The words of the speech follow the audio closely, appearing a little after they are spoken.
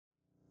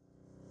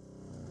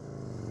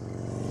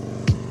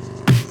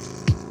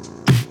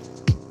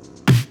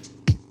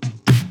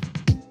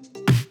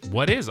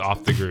What is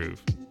off the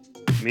groove?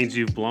 It means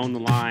you've blown the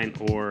line,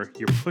 or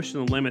you're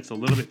pushing the limits a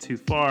little bit too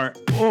far,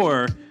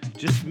 or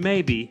just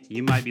maybe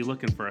you might be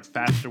looking for a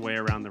faster way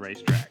around the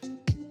racetrack.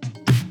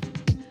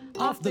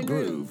 Off the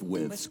Groove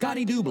with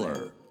Scotty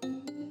Dubler.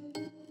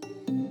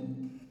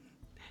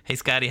 Hey,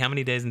 Scotty, how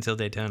many days until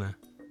Daytona?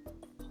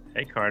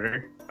 Hey,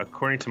 Carter.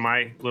 According to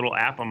my little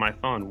app on my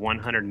phone,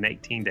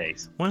 118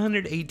 days.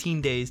 118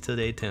 days till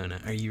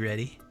Daytona. Are you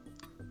ready?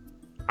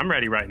 I'm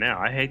ready right now.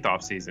 I hate the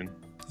off season.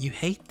 You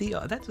hate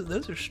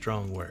those are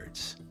strong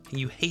words.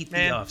 You hate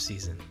the off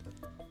season.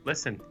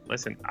 Listen.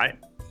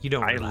 You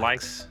don't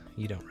relax.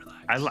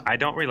 I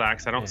don't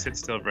relax. I don't sit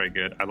still very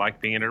good. I like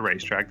being at a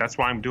racetrack. That's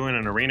why I'm doing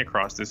an arena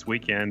cross this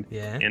weekend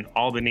in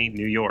Albany,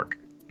 New York.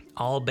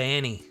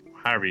 Albany.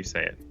 However you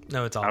say it.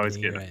 No, it's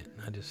Albany, right?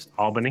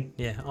 Albany?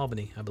 Yeah,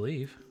 Albany, I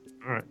believe.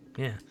 All right.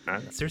 Yeah.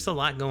 There's a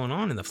lot going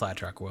on in the flat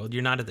track world.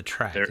 You're not at the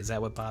track. Is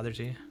that what bothers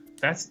you?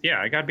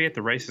 I got to be at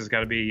the races,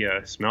 got to be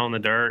smelling the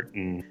dirt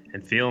and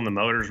feeling the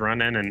motors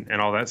running and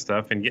all that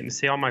stuff and getting to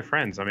see all my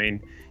friends. I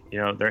mean,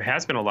 there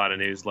has been a lot of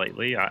news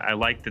lately. I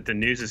like that the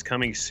news is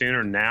coming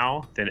sooner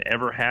now than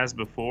ever has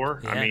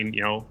before. Yeah. I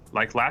mean,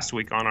 like last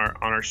week on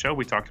our show,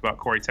 we talked about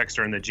Corey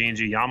Texter and the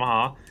G&G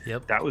Yamaha.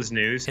 Yep. That was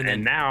news.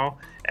 And now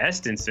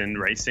Estenson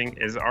Racing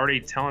is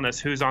already telling us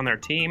who's on their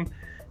team.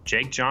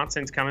 Jake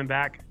Johnson's coming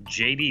back,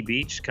 JD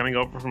Beach coming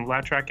over from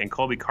flat track, and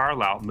Colby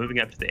Carlisle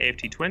moving up to the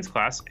AFT Twins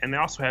class. And they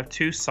also have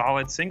two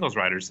solid singles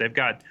riders. They've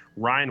got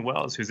Ryan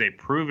Wells, who's a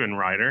proven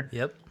rider.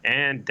 Yep.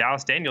 And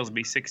Dallas Daniels will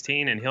be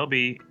 16, and he'll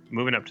be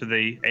moving up to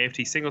the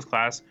AFT Singles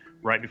class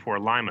right before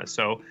Lima.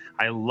 So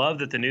I love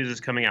that the news is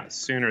coming out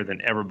sooner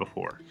than ever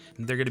before.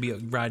 They're going to be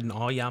riding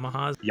all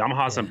Yamahas?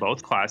 Yamahas in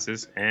both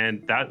classes,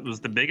 and that was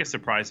the biggest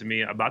surprise to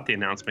me about the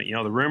announcement.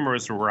 The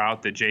rumors were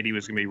out that JD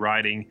was going to be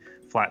riding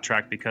flat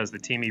track because the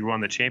team he won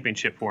the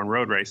championship for in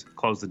road race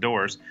closed the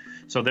doors.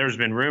 So there's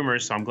been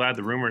rumors, so I'm glad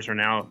the rumors are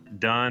now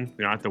done.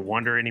 We don't have to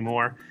wonder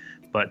anymore.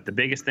 But the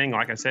biggest thing,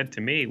 like I said,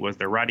 to me, was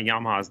they're riding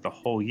Yamahas the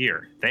whole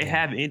year. They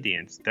have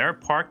Indians. They're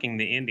parking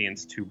the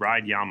Indians to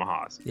ride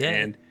Yamahas. Yeah.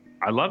 And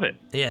I love it.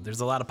 Yeah,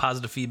 there's a lot of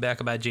positive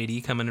feedback about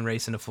JD coming and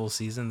racing a full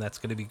season. That's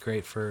going to be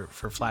great for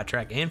flat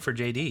track and for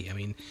JD. I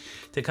mean,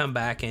 to come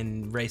back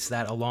and race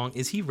that along.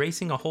 Is he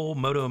racing a whole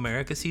Moto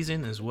America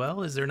season as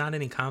well? Is there not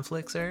any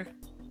conflicts there?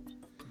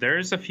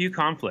 There's a few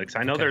conflicts.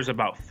 I know there's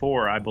about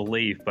 4, I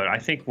believe, but I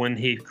think when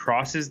he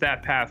crosses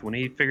that path, when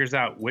he figures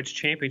out which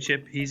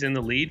championship he's in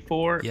the lead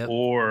for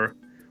or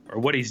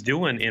what he's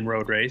doing in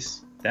road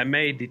race, that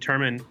may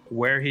determine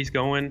where he's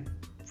going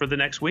for the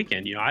next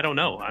weekend. I don't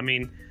know. I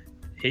mean,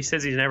 he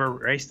says he's never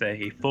raced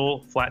a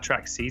full flat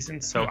track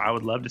season, so I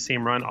would love to see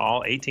him run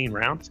all 18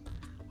 rounds.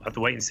 We'll have to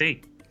wait and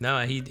see.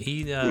 No, he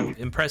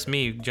impressed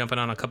me jumping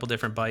on a couple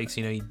different bikes.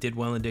 He did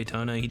well in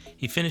Daytona.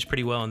 He finished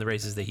pretty well in the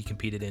races that he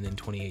competed in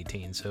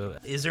 2018. So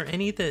is there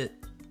any that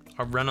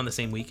are run on the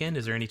same weekend?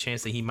 Is there any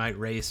chance that he might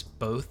race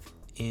both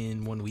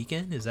in one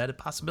weekend? Is that a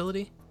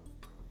possibility?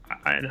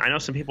 I know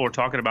some people were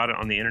talking about it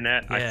on the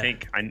internet. Yeah.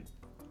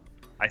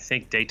 I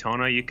think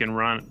Daytona you can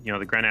run,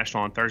 the Grand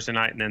National on Thursday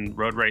night and then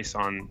road race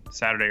on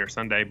Saturday or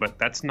Sunday, but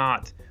that's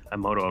not a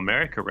Moto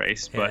America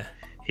race. Yeah. But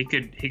he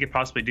could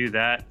possibly do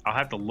that. I'll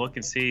have to look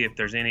and see if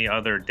there's any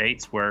other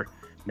dates where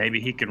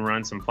maybe he can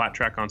run some flat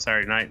track on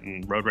Saturday night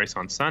and road race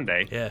on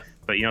Sunday. Yeah.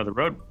 But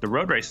the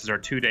road races are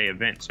 2-day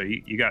events, so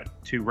you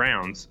got 2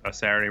 rounds, a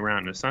Saturday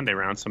round and a Sunday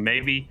round. So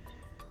maybe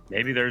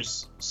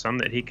there's some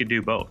that he could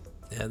do both.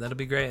 Yeah, that'll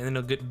be great, and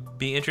it'll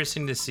be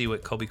interesting to see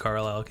what Colby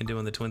Carlisle can do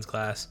in the Twins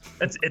class.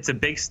 It's a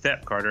big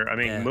step, Carter. I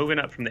mean, moving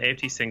up from the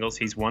AFT Singles,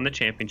 he's won the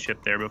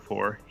championship there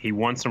before. He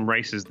won some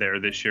races there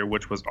this year,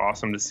 which was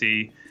awesome to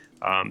see.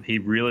 He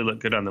really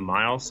looked good on the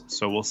miles,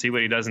 so we'll see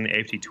what he does in the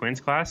AFT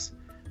Twins class.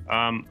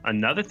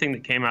 Another thing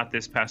that came out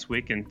this past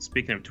week, and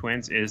speaking of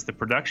twins, is the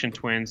production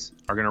twins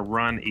are going to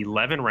run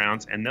 11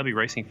 rounds, and they'll be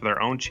racing for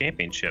their own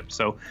championship.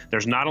 So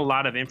there's not a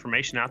lot of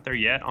information out there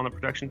yet on the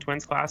production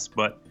twins class,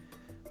 but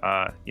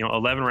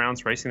 11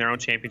 rounds racing their own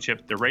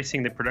championship. They're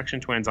racing the production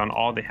twins on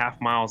all the half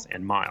miles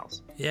and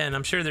miles. Yeah, and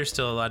I'm sure there's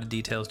still a lot of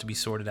details to be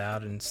sorted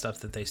out and stuff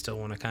that they still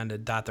want to kind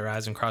of dot their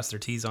I's and cross their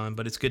T's on,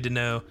 but it's good to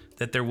know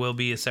that there will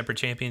be a separate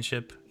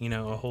championship,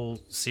 a whole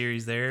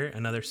series there,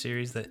 another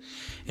series and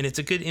it's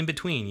a good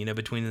in-between,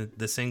 between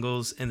the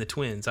singles and the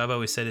twins. I've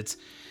always said it's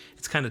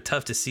kind of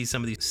tough to see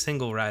some of these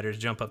single riders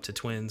jump up to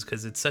twins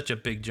because it's such a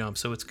big jump,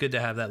 so it's good to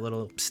have that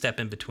little step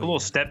in between.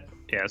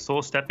 It's a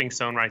little stepping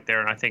stone right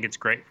there, and I think it's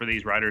great for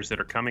these riders that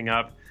are coming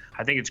up.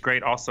 I think it's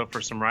great also for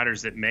some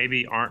riders that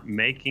maybe aren't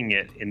making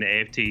it in the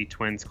AFT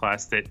Twins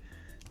class, that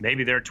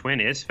maybe their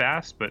twin is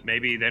fast, but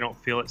maybe they don't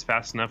feel it's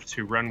fast enough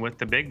to run with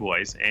the big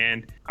boys.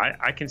 And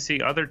I can see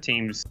other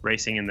teams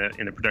racing in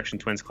the production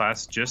twins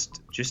class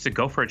just to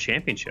go for a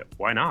championship.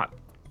 Why not?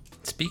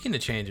 Speaking of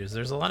changes,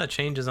 there's a lot of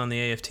changes on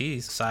the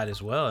AFT side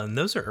as well, and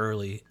those are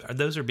early.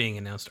 Those are being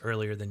announced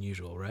earlier than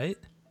usual, right?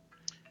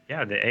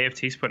 Yeah, the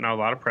AFT's putting out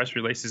a lot of press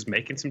releases,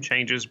 making some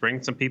changes,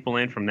 bringing some people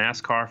in from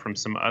NASCAR, from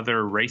some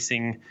other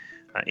racing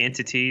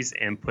entities,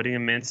 and putting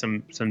them in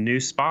some new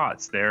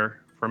spots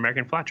there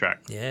American Flat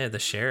Track. Yeah, the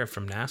sheriff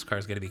from NASCAR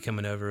is going to be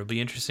coming over. It'll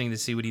be interesting to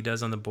see what he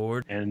does on the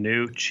board. And a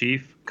new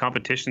chief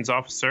competitions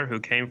officer who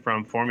came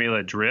from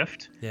Formula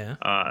Drift. Yeah.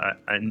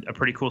 A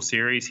pretty cool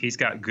series. He's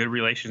got good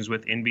relations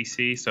with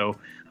NBC, so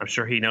I'm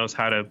sure he knows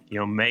how to,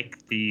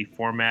 make the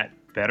format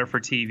better for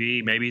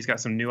TV. Maybe he's got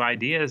some new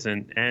ideas,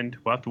 and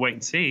we'll have to wait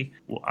and see.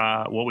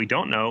 What we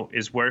don't know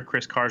is where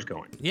Chris Carr's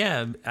going.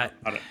 Yeah,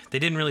 they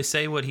didn't really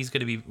say what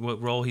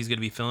role he's going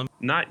to be filming.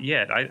 Not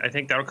yet. I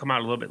think that'll come out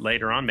a little bit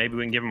later on. Maybe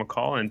we can give him a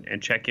call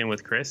and check in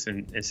with Chris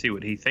and see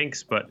what he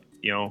thinks. But,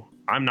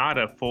 I'm not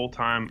a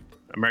full-time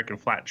American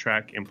Flat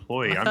Track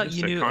employee. I'm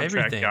just a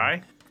contract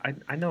guy.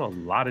 I know a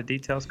lot of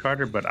details,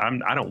 Carter, but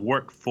I don't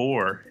work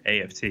for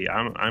AFT.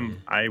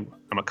 I'm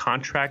a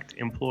contract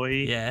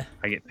employee. Yeah.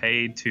 I get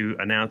paid to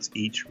announce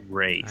each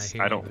race.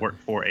 I don't work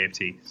for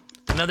AFT.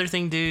 Another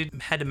thing, dude,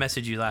 had to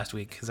message you last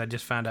week because I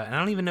just found out, and I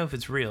don't even know if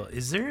it's real.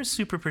 Is there a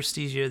Super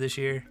Prestigio this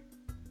year?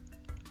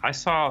 I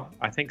saw,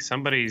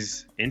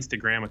 somebody's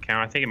Instagram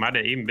account. I think it might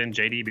have even been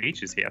JD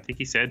Beach's. I think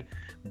he said,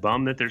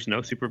 bummed that there's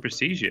no Super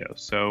Prestigio.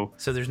 So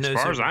there's no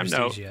Super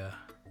Prestigio.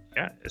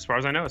 Yeah, as far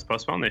as I know, it's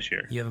postponed this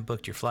year. You haven't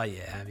booked your flight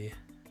yet, have you?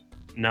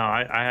 No,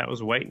 I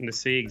was waiting to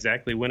see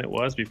exactly when it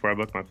was before I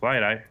booked my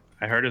flight.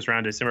 I heard it was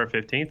around December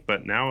 15th,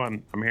 but now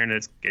I'm hearing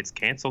that it's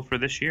canceled for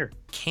this year.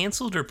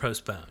 Canceled or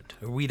postponed?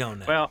 Or we don't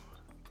know. Well,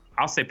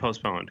 I'll say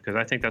postponed because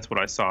I think that's what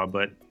I saw.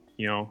 But,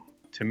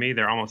 to me,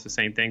 they're almost the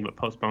same thing, but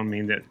postponed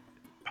means that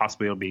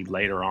possibly it'll be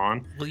later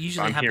on. Well,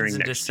 usually happens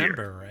in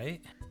December,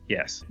 right?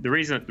 Yes. The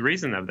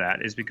reason of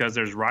that is because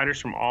there's riders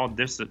from all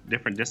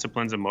different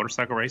disciplines of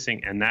motorcycle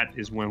racing, and that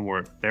is when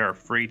they are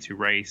free to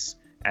race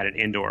at an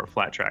indoor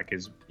flat track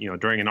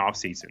during an off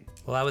season.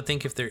 Well, I would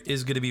think if there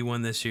is going to be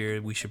one this year,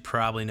 we should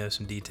probably know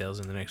some details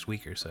in the next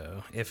week or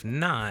so. If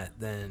not,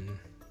 then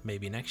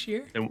maybe next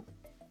year? Then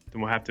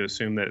we'll have to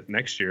assume that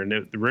next year. And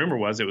the rumor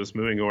was it was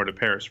moving over to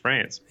Paris,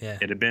 France. Yeah.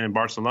 It had been in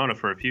Barcelona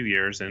for a few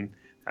years, and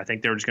I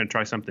think they were just going to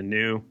try something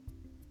new,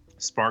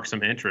 spark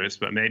some interest,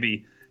 but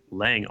maybe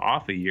laying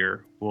off a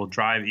year will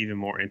drive even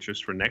more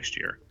interest for next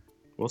year.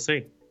 We'll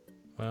see.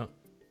 Well,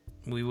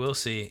 we will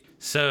see.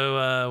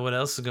 So what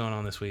else is going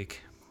on this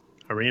week?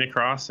 Arena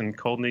Cross in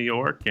cold New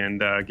York,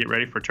 and get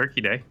ready for Turkey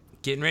Day.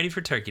 Getting ready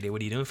for Turkey Day.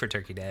 What are you doing for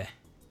Turkey Day?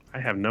 I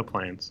have no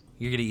plans.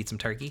 You're going to eat some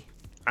turkey?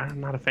 I'm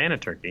not a fan of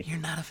turkey. You're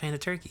not a fan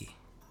of turkey?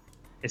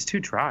 It's too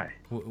dry.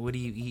 What do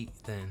you eat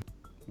then?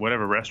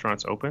 Whatever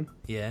restaurant's open.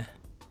 Yeah.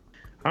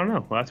 I don't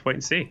know. We'll have to wait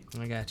and see.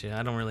 I got you.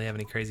 I don't really have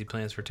any crazy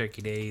plans for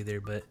Turkey Day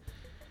either, but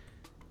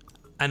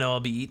I know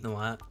I'll be eating a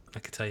lot. I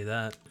could tell you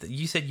that.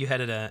 You said you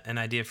had an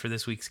idea for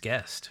this week's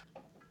guest.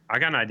 I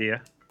got an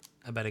idea.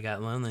 I bet it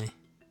got lonely.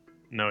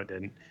 No, it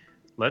didn't.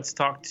 Let's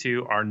talk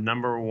to our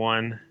number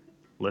one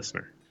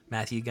listener.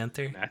 Matthew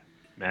Guenther?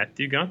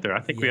 Matthew Guenther.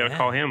 I think we ought to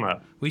call him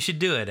up. We should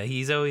do it.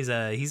 He's always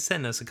he's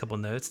sending us a couple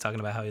notes talking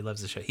about how he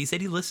loves the show. He said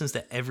he listens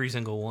to every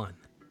single one.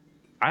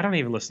 I don't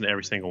even listen to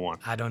every single one.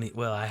 I don't.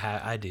 Well,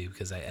 I do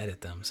because I edit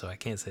them, so I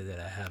can't say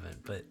that I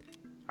haven't. But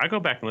I go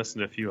back and listen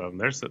to a few of them.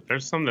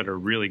 There's some that are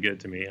really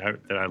good to me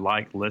that I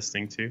like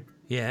listening to.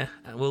 Yeah.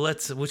 Well,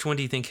 which one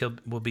do you think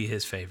will be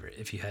his favorite,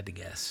 if you had to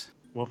guess?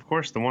 Well, of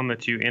course, the one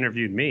that you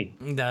interviewed me.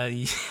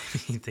 You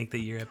think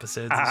that your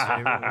episode's his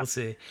favorite? We'll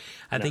see.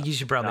 I think you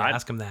should probably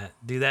ask him that.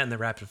 Do that in the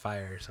rapid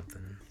fire or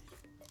something.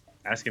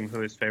 Ask him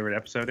who his favorite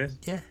episode is?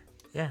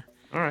 Yeah.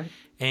 All right.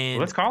 And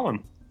let's call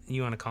him.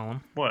 You want to call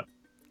him? What?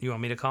 You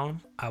want me to call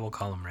him? I will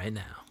call him right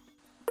now.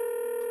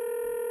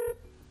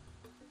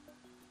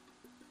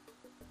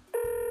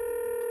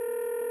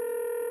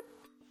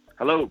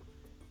 Hello.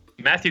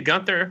 Matthew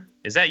Guenther,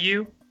 is that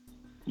you?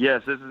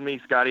 Yes, this is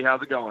me, Scotty.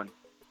 How's it going?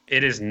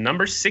 It is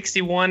number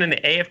 61 in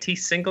the AFT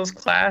Singles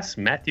class,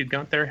 Matthew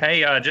Guenther.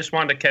 Hey, just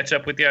wanted to catch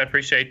up with you. I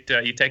appreciate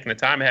you taking the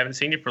time. I haven't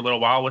seen you for a little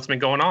while. What's been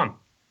going on?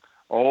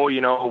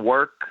 Oh,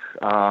 work,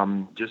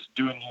 just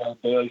doing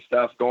daily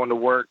stuff, going to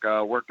work,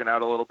 working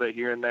out a little bit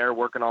here and there,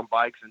 working on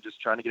bikes, and just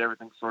trying to get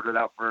everything sorted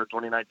out for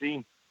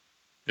 2019.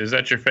 Is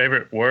that your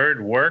favorite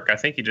word, work? I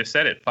think you just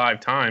said it 5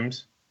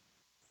 times.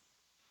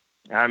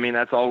 I mean,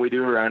 that's all we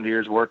do around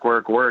here is work,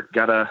 work, work.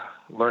 Got to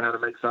learn how to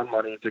make some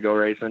money to go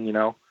racing,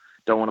 Don't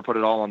want to put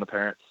it all on the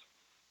parents.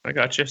 I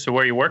got you. So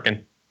where are you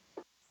working?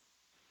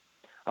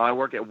 I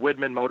work at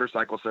Widman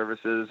Motorcycle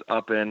Services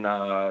up in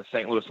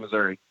St. Louis,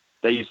 Missouri.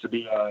 They used to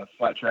be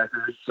flat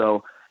trackers,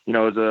 so, it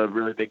was a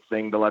really big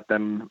thing to let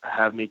them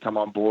have me come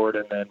on board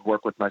and then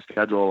work with my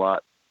schedule a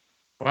lot.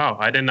 Wow,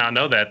 I did not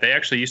know that. They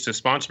actually used to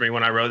sponsor me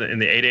when I rode in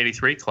the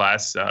 883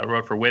 class. I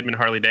rode for Widman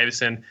Harley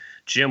Davidson.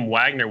 Jim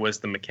Wagner was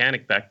the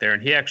mechanic back there,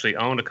 and he actually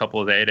owned a couple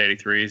of the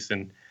 883s.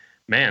 And,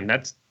 man,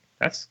 that's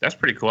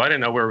pretty cool. I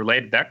didn't know we were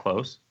related that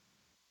close.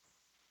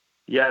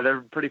 Yeah,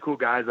 they're pretty cool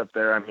guys up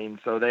there. I mean,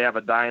 so they have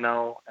a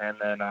dyno, and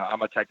then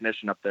I'm a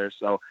technician up there.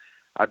 So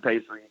I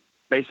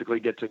basically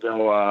get to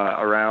go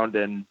around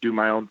and do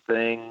my own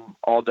thing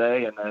all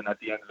day, and then at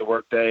the end of the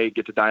workday,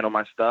 get to dyno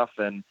my stuff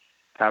and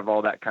have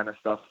all that kind of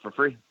stuff for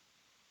free.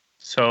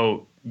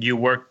 So you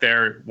work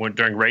there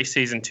during race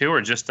season too,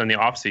 or just in the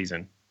off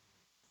season?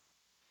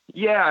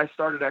 Yeah, I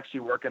started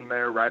actually working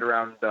there right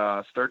around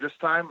Sturgis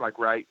time, like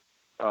right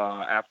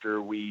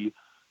after we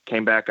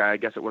came back. I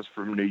guess it was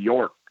from New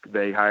York.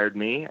 They hired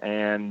me,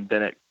 and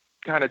then it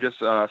kind of just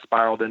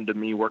spiraled into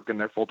me working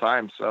there full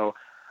time. So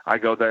I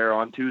go there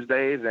on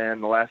Tuesdays,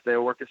 and the last day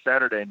of work is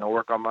Saturday. No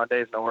work on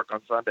Mondays, no work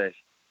on Sundays.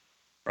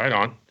 Right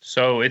on.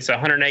 So it's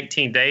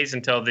 118 days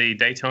until the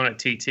Daytona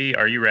TT.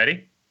 Are you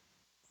ready?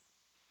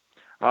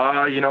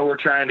 We're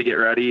trying to get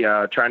ready,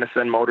 trying to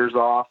send motors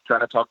off, trying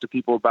to talk to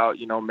people about,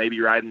 maybe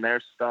riding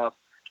their stuff,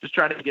 just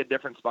trying to get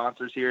different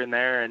sponsors here and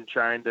there and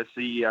trying to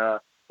see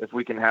if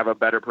we can have a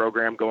better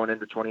program going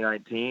into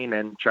 2019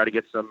 and try to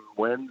get some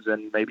wins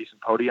and maybe some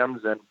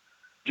podiums and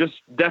just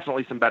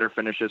definitely some better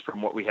finishes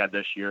from what we had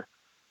this year.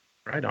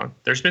 Right on.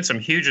 There's been some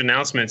huge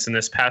announcements in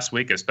this past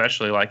week,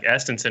 especially like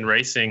Estenson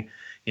Racing,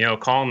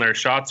 calling their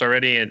shots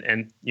already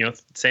and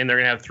saying they're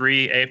going to have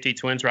 3 AFT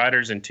Twins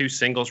riders and 2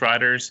 singles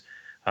riders.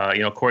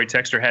 Corey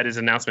Texter had his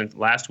announcement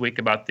last week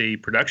about the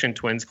production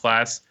twins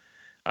class.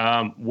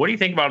 What do you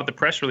think about the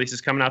press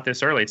releases coming out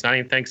this early? It's not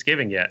even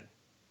Thanksgiving yet.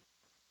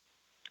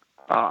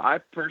 I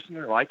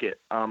personally like it.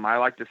 I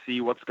like to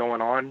see what's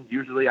going on.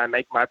 Usually I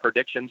make my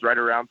predictions right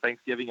around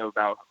Thanksgiving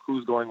about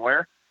who's going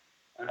where.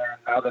 And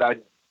now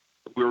that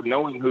we're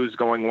knowing who's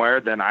going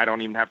where, then I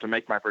don't even have to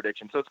make my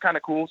prediction. So it's kind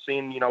of cool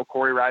seeing,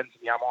 Corey riding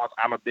some Yamahas.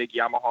 I'm a big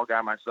Yamaha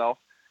guy myself.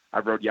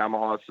 I've rode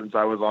Yamaha since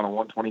I was on a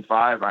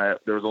 125.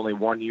 There was only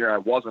 1 year I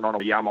wasn't on a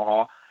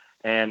Yamaha,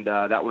 and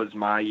that was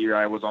my year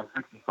I was on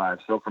 65.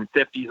 So from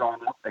 50s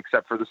on up,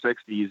 except for the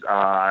 60s,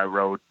 I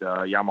rode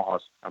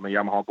Yamahas. I'm a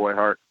Yamaha boy at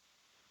heart.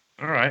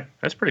 All right.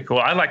 That's pretty cool.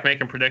 I like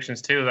making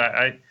predictions, too.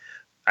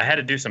 I had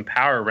to do some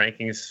power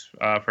rankings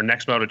for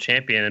Next Moto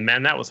Champion, and,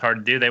 man, that was hard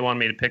to do. They wanted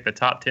me to pick the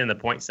top 10 the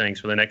point standings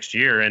for the next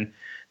year, and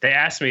they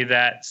asked me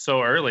that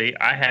so early.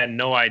 I had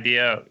no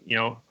idea,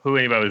 who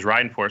anybody was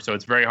riding for, so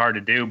it's very hard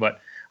to do, but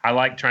I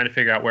like trying to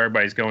figure out where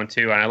everybody's going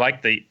to, and I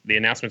like the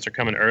announcements are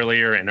coming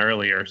earlier and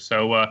earlier.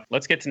 So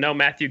let's get to know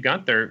Matthew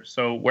Guenther.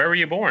 So where were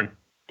you born?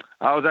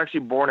 I was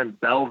actually born in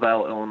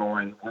Belleville,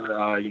 Illinois, where,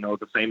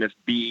 the famous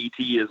BET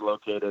is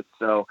located.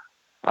 So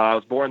I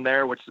was born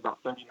there, which is about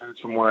 30 minutes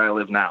from where I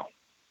live now.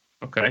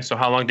 Okay, so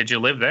how long did you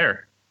live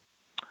there?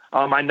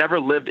 I never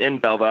lived in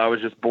Belleville. I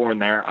was just born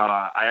there.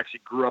 I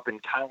actually grew up in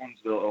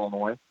Collinsville,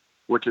 Illinois,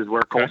 which is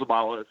where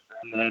Colzabala is.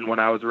 And then when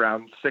I was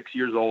around 6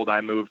 years old,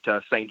 I moved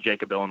to St.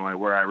 Jacob, Illinois,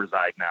 where I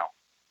reside now.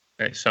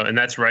 Okay, so, and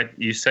that's right.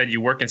 You said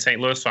you work in St.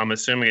 Louis, so I'm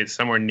assuming it's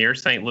somewhere near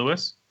St.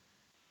 Louis?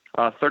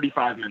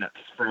 35 minutes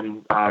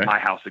from my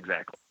house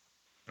exactly.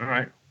 All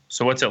right.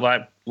 So what's it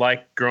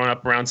like growing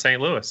up around St.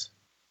 Louis?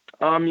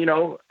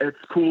 It's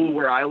cool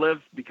where I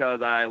live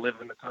because I live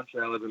in the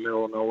country. I live in the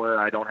middle of nowhere.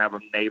 I don't have a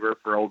neighbor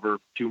for over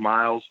 2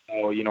 miles.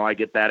 So, I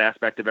get that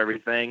aspect of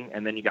everything.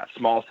 And then you got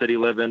small city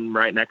living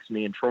right next to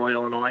me in Troy,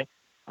 Illinois.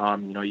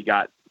 You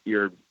got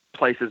your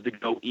places to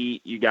go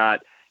eat. You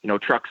got,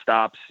 truck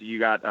stops. You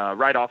got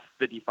right off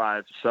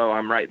 55. So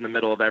I'm right in the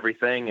middle of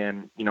everything.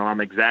 And, I'm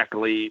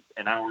exactly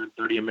an hour and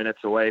 30 minutes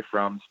away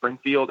from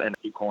Springfield and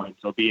DuQuoin.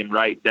 So being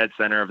right dead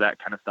center of that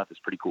kind of stuff is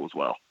pretty cool as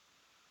well.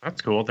 That's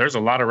cool. There's a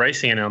lot of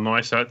racing in Illinois,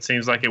 so it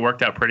seems like it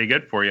worked out pretty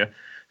good for you.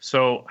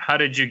 So how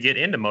did you get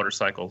into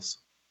motorcycles?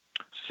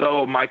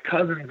 So my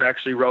cousins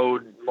actually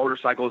rode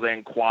motorcycles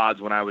and quads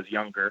when I was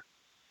younger.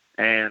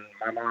 And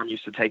my mom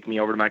used to take me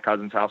over to my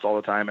cousin's house all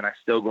the time, and I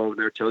still go over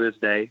there till this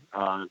day.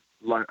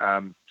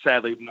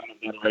 Sadly, none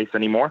of them race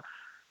anymore,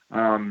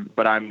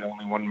 but I'm the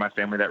only one in my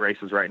family that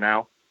races right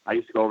now. I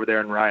used to go over there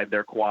and ride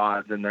their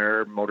quads and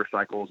their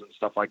motorcycles and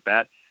stuff like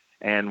that.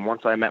 And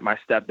once I met my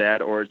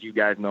stepdad, or as you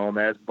guys know him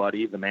as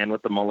Buddy, the man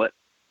with the mullet,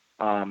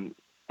 as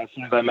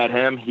soon as I met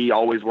him, he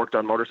always worked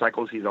on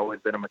motorcycles. He's always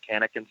been a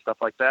mechanic and stuff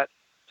like that.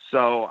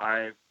 So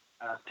I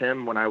asked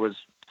him when I was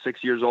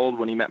 6 years old,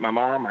 when he met my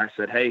mom, I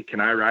said, "Hey, can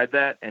I ride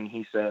that?" And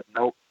he said,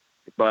 "Nope,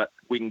 but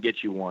we can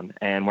get you one."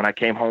 And when I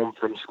came home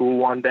from school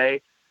one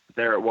day,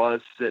 there it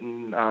was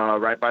sitting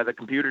right by the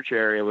computer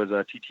chair. It was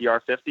a TTR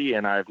 50,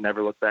 and I've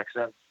never looked back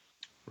since.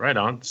 Right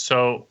on.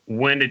 So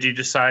when did you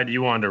decide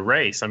you wanted to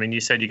race? I mean, you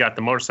said you got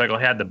the motorcycle,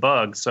 had the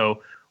bug.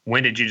 So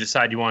when did you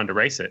decide you wanted to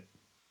race it?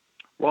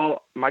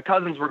 Well, my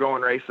cousins were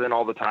going racing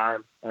all the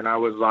time, and I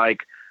was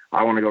like,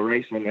 I want to go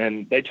racing.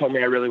 And they told me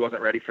I really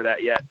wasn't ready for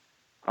that yet.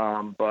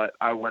 But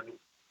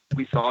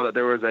we saw that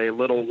there was a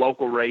little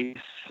local race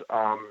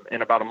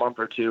in about a month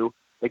or two.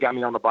 They got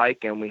me on the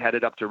bike, and we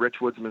headed up to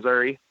Richwoods,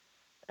 Missouri.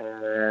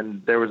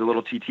 And there was a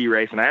little TT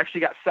race, and I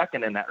actually got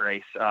second in that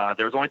race.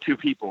 There was only 2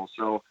 people,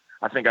 so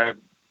I think I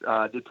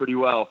did pretty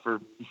well for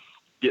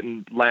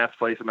getting last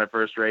place in my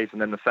first race, and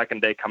then the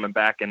second day coming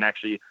back and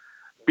actually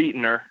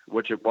beating her,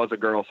 which it was a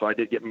girl, so I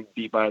did get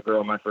beat by a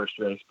girl in my first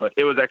race. But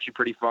it was actually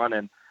pretty fun,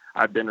 and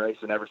I've been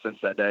racing ever since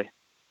that day.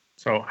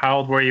 So how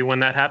old were you when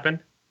that happened?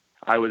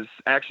 I was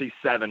actually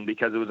 7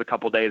 because it was a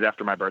couple days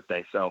after my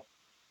birthday. So,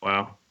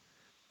 wow,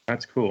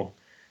 that's cool.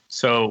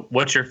 So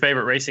what's your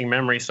favorite racing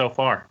memory so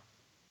far?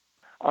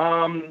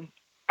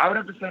 I would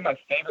have to say my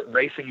favorite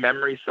racing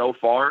memory so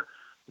far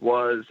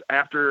was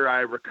after I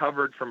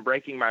recovered from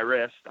breaking my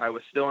wrist. I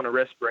was still in a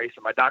wrist brace,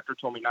 and my doctor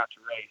told me not to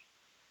race.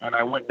 and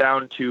I went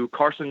down to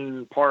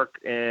Carson Park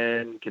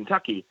in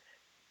Kentucky,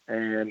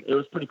 and it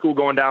was pretty cool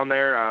going down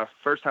there.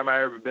 First time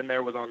I ever been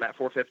there was on that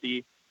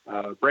 450,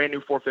 brand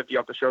new 450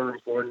 off the showroom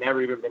floor,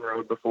 never even been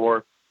rode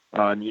before.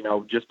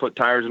 Just put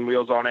tires and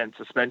wheels on it and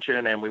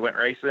suspension, and we went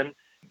racing.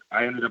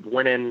 I ended up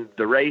winning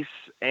the race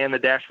and the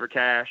Dash for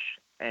Cash,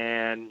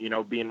 and,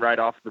 being right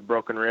off the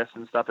broken wrist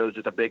and stuff. It was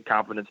just a big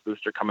confidence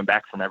booster coming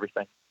back from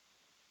everything.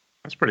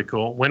 That's pretty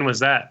cool. When was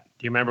that?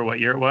 Do you remember what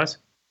year it was?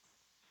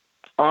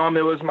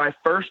 It was my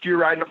first year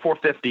riding a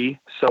 450,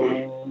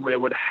 so it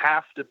would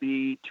have to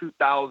be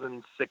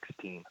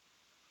 2016.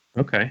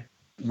 Okay.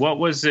 What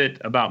was it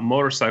about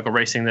motorcycle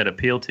racing that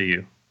appealed to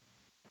you?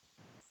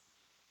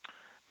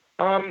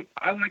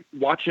 I like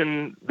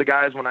watching the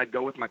guys when I'd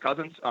go with my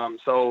cousins.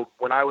 So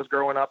when I was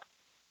growing up,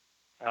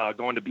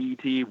 going to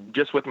BET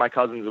just with my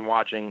cousins and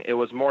watching, it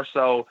was more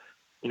so,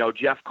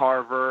 Jeff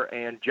Carver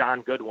and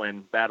John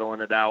Goodwin battling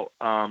it out.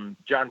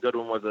 John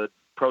Goodwin was a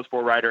pro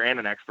sport rider and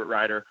an expert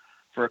rider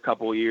for a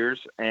couple of years,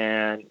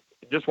 and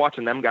just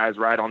watching them guys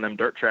ride on them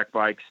dirt track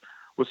bikes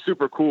was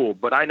super cool.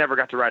 But I never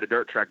got to ride a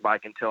dirt track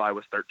bike until I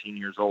was 13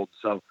 years old.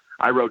 So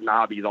I rode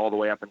knobbies all the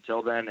way up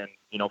until then, and,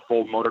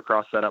 full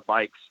motocross setup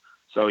bikes.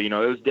 So, it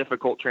was a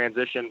difficult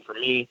transition for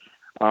me.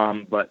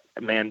 But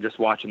man, just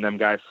watching them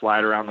guys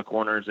slide around the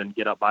corners and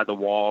get up by the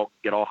wall,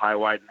 get all high,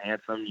 wide, and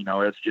handsome,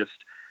 it's just,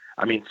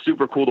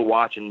 super cool to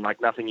watch, and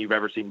like nothing you've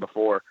ever seen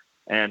before.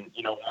 And,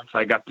 once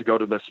I got to go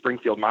to the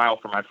Springfield Mile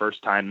for my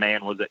first time,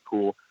 man, was it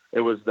cool. It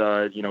was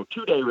the,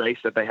 2-day race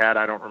that they had.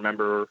 I don't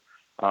remember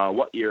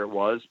what year it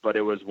was, but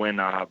it was when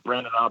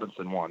Brandon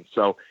Robinson won.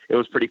 So it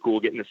was pretty cool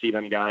getting to see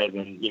them guys,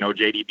 and,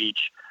 JD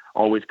Beach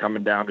always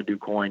coming down to do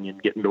coin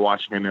and getting to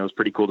watching him. It was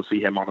pretty cool to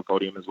see him on the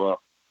podium as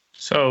well.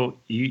 So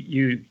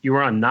you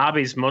were on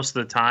knobbies most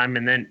of the time,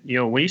 and then,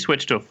 when you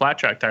switched to a flat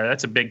track tire,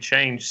 that's a big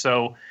change.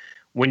 So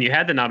when you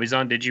had the knobbies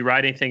on, did you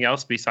ride anything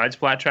else besides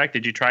flat track?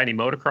 Did you try any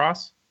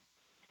motocross?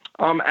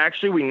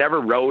 Actually, we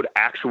never rode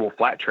actual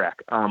flat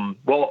track.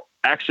 Well,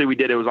 actually we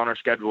did. It was on our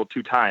schedule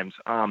 2 times.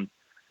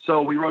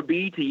 So we rode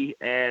BET,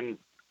 and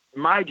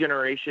my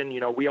generation,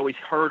 we always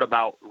heard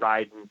about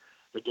riding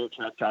the dirt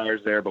track tires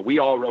there, but we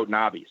all rode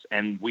knobbies,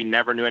 and we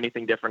never knew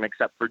anything different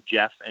except for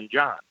Jeff and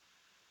John.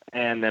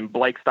 And then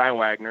Blake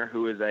Steinwagner,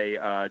 who is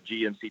a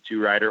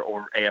GMC2 rider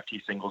or AFT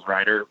Singles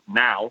rider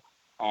now,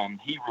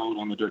 he rode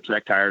on the dirt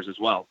track tires as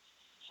well.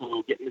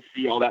 So getting to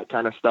see all that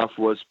kind of stuff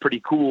was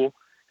pretty cool.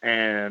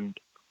 And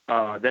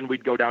then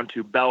we'd go down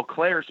to Belle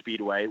Claire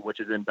Speedway, which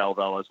is in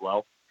Belleville as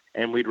well,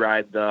 and we'd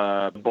ride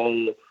the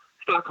Bull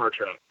stock car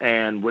track.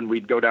 And when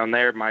we'd go down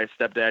there, my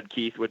stepdad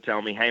Keith would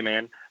tell me, hey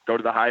man, go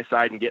to the high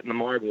side and get in the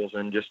marbles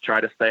and just try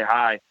to stay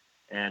high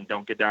and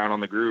don't get down on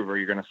the groove or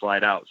you're going to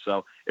slide out.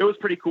 So it was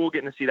pretty cool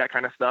getting to see that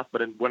kind of stuff.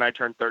 But when I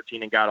turned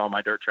 13 and got all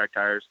my dirt track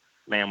tires,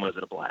 man, was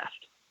it a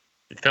blast.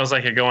 It feels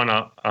like you're going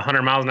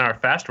 100 miles an hour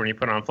faster when you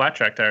put on flat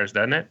track tires,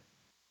 doesn't it?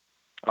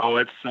 Oh,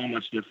 it's so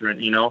much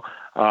different.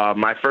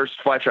 My first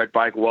flat track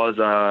bike was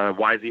a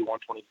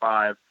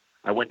YZ125.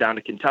 I went down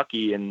to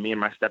Kentucky, and me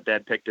and my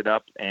stepdad picked it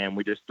up, and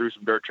we just threw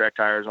some dirt track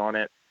tires on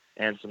it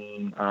and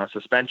some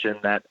suspension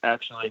that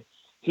actually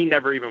he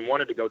never even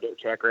wanted to go dirt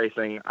track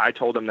racing. I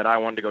told him that I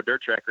wanted to go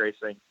dirt track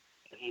racing,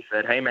 and he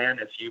said, hey, man,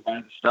 if you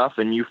buy the stuff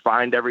and you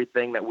find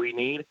everything that we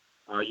need,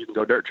 you can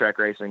go dirt track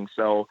racing.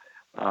 So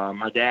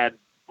my dad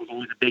was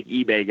always a big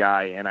eBay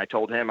guy, and I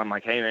told him, I'm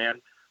like, hey,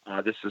 man,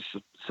 this is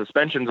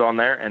suspensions on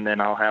there, and then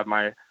I'll have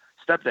my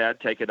stepdad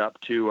take it up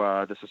to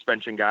the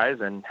suspension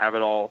guys and have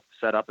it all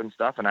set up and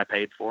stuff, and I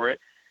paid for it.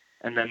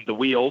 And then the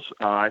wheels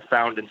I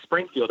found in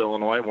Springfield,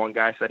 Illinois. One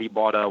guy said he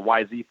bought a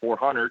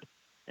YZ400,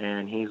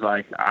 and he's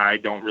like, I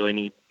don't really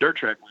need dirt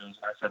track wheels.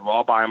 I said, well,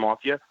 I'll buy them off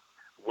you.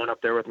 Went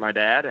up there with my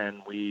dad,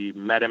 and we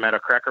met him at a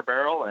Cracker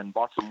Barrel and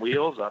bought some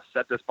wheels,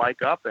 set this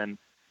bike up, and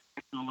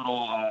a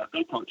little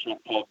go-kart track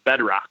called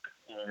Bedrock,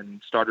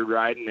 and started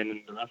riding,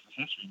 and the rest is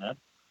history, man.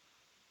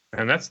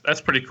 And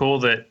that's pretty cool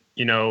that,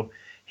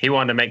 he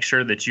wanted to make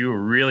sure that you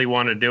really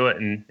wanted to do it,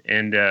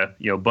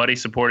 and Buddy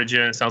supported you,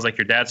 and it sounds like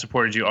your dad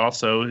supported you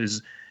also,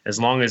 as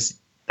long as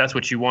that's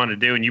what you want to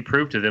do, and you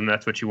proved to them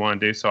that's what you want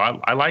to do. So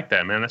I like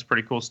that, man. That's a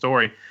pretty cool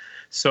story.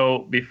 So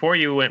before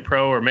you went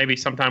pro, or maybe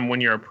sometime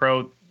when you're a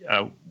pro,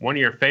 one of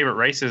your favorite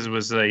races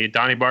was the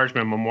Donnie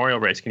Bargeman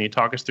Memorial Race. Can you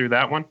talk us through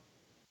that one?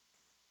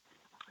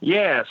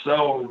 Yeah,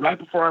 so right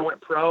before I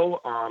went pro,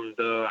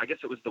 I guess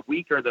it was the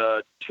week or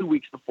the 2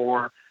 weeks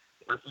before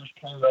my first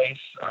pro race,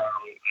 I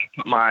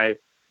put my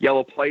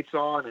yellow plates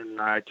on,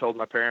 and I told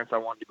my parents I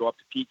wanted to go up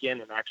to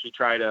Pekin and actually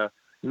try to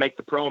make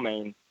the pro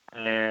main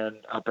and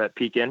up at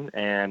Pekin.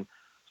 And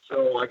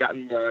so I got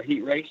in the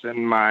heat race,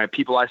 and my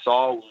people I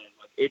saw were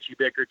like Itchy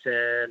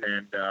Bickerton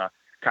and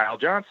Kyle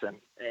Johnson.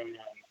 And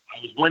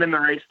I was winning the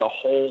race the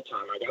whole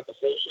time. I got the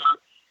full shot.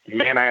 And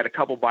man, I had a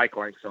couple bike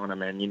lengths on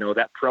him, and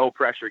that pro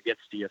pressure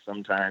gets to you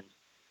sometimes.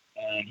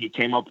 And he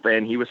came up,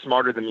 and he was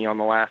smarter than me on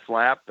the last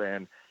lap,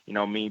 and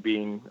me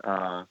being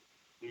not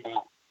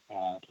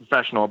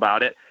professional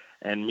about it,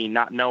 and me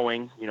not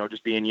knowing,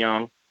 just being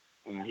young,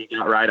 he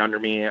got right under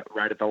me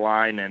right at the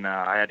line, and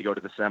I had to go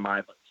to the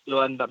semi, but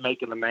still ended up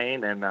making the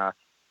main, and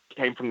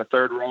came from the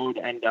third row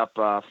to end up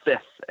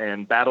fifth,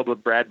 and battled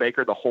with Brad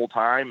Baker the whole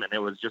time, and it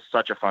was just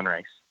such a fun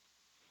race.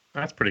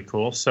 That's pretty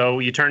cool. So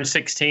you turned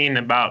 16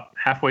 about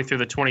halfway through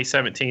the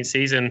 2017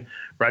 season,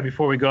 right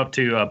before we go up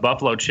to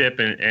Buffalo Chip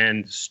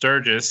and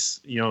Sturgis,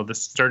 the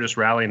Sturgis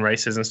rally and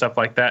races and stuff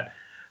like that.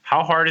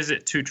 How hard is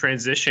it to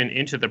transition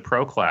into the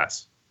pro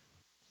class?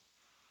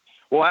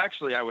 Well,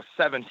 actually, I was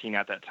 17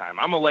 at that time.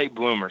 I'm a late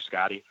bloomer,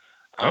 Scotty.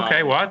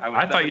 Okay, well,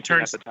 I thought you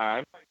turned at the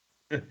time.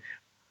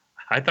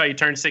 I thought you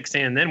turned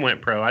 16 and then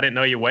went pro. I didn't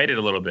know you waited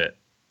a little bit.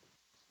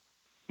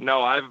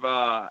 No, I've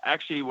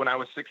actually, when I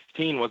was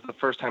 16 was the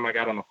first time I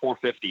got on the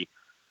 450.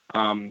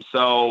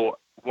 So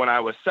when I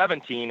was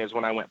 17 is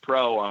when I went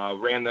pro,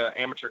 ran the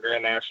Amateur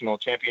Grand National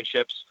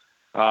Championships,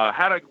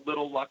 had a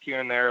little luck here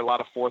and there, a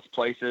lot of fourth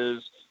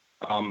places,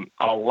 to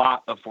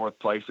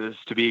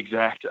be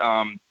exact.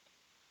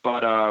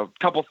 But a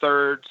couple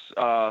thirds,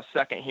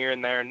 second here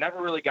and there.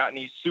 Never really got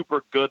any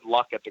super good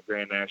luck at the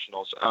Grand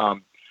Nationals.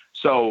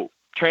 So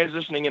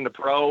transitioning into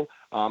pro,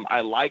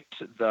 I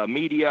liked the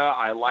media.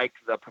 I liked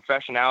the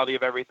professionality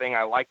of everything.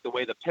 I liked the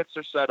way the pits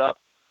are set up.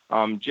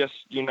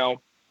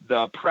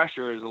 The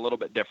pressure is a little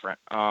bit different.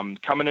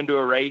 Coming into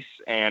a race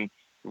and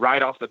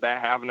right off the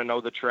bat having to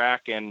know the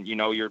track, and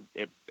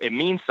it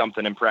means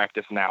something in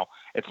practice now.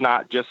 It's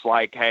not just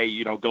like,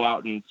 hey, go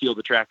out and feel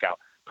the track out.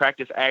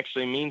 Practice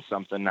actually means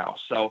something now.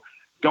 So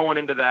going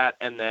into that,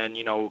 and then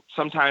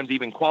sometimes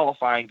even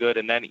qualifying good,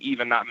 and then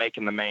even not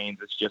making the mains,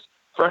 it's just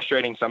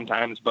frustrating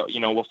sometimes. But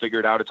we'll figure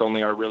it out. It's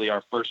only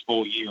our first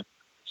full year.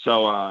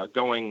 So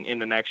going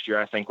into next year,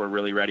 I think we're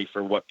really ready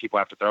for what people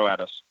have to throw at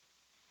us.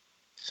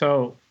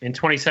 So in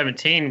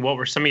 2017, what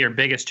were some of your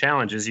biggest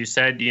challenges? You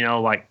said,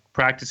 like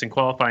practice and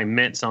qualifying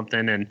meant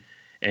something, and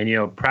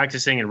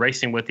practicing and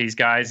racing with these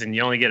guys, and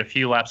you only get a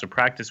few laps of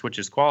practice, which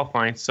is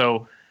qualifying.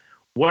 So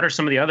what are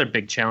some of the other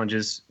big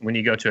challenges when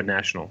you go to a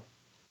national?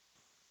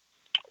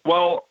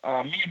 Well,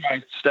 me and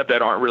my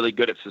stepdad aren't really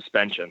good at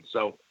suspension.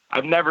 So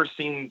I've never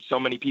seen so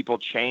many people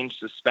change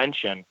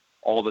suspension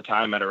all the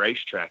time at a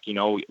racetrack.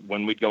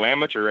 When we'd go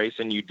amateur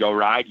racing, you'd go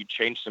ride, you'd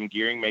change some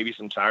gearing, maybe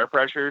some tire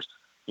pressures,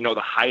 the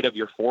height of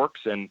your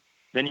forks, and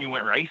then you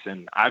went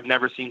racing. I've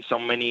never seen so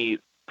many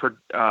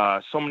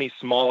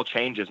small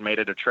changes made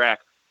at a track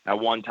at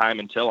one time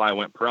until I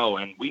went pro,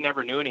 and we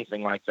never knew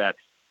anything like that.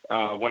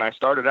 When I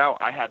started out,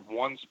 I had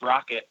one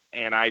sprocket,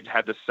 and I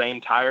had the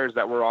same tires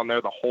that were on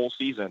there the whole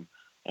season,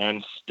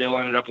 and still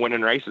ended up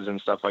winning races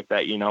and stuff like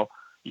that. You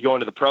go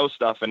into the pro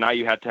stuff, and now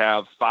you have to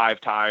have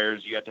 5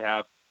 tires, you have to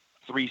have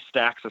 3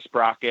 stacks of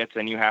sprockets,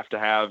 and you have to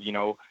have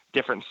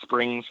different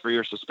springs for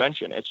your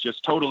suspension. It's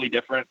just totally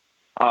different.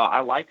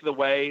 I like the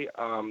way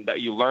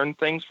that you learn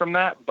things from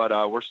that, but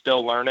we're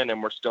still learning,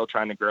 and we're still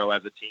trying to grow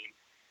as a team,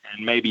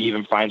 and maybe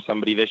even find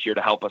somebody this year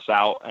to help us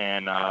out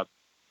and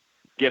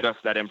get us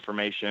that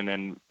information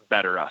and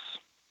better us.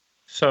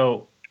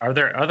 So are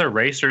there other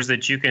racers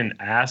that you can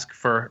ask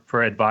for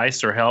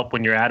advice or help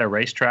when you're at a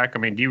racetrack? I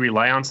mean, do you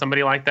rely on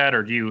somebody like that,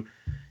 or do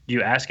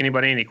you ask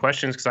anybody any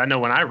questions? Because I know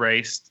when I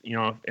raced,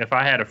 if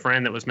I had a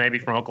friend that was maybe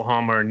from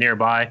Oklahoma or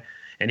nearby,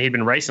 and he'd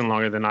been racing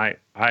longer than I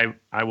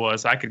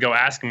was, I could go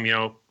ask him,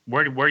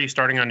 where are you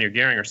starting on your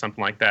gearing or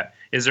something like that.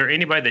 Is there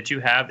anybody that you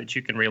have that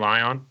you can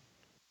rely on?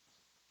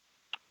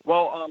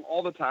 Well,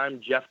 all the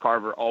time, Jeff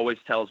Carver always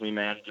tells me,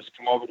 man, just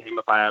come over to him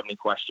if I have any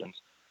questions.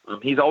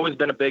 He's always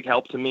been a big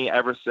help to me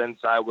ever since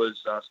I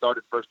was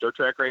started first dirt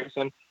track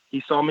racing.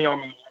 He saw me on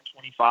my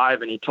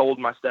 125, and he told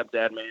my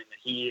stepdad, man,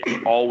 that he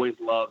always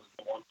loves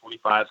the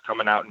 125s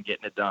coming out and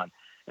getting it done.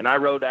 And I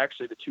rode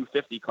actually the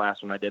 250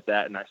 class when I did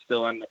that, and I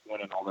still end up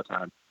winning all the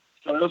time.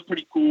 So it was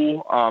pretty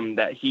cool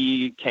that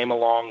he came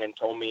along and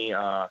told me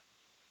that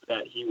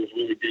he was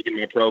really digging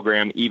my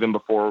program even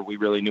before we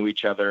really knew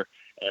each other,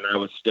 and I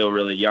was still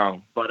really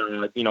young. But,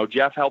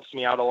 Jeff helps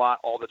me out a lot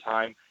all the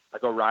time. I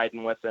go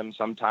riding with him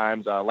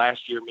sometimes.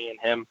 Last year, me and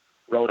him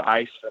rode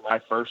ice for my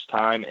first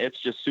time.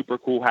 It's just super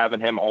cool having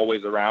him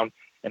always around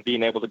and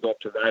being able to go up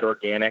to ride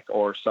organic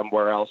or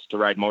somewhere else to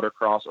ride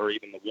motocross or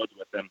even the woods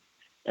with him.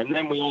 And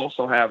then we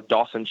also have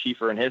Dawson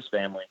Schieffer and his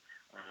family.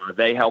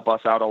 They help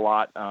us out a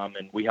lot,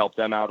 and we help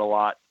them out a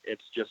lot.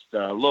 It's just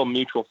a little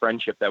mutual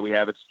friendship that we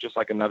have. It's just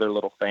like another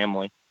little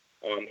family.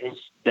 His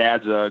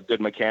dad's a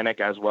good mechanic,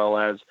 as well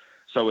as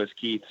so is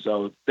Keith.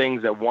 So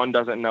things that one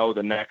doesn't know,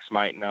 the next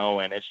might know,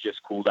 and it's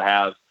just cool to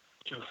have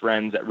 2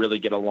 friends that really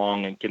get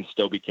along and can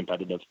still be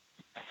competitive.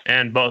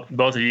 And both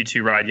of you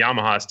 2 ride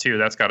Yamahas too.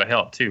 That's got to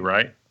help too,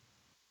 right?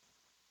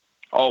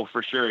 Oh,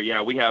 for sure.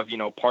 Yeah, we have,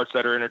 parts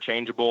that are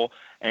interchangeable.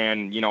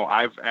 And,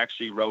 I've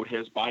actually rode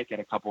his bike at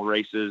a couple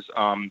races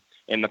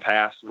in the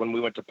past. When we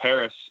went to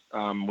Paris,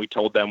 we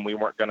told them we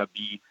weren't going to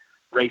be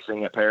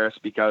racing at Paris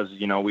because,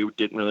 we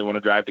didn't really want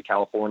to drive to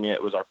California.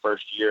 It was our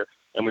first year,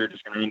 and we were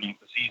just going to end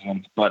the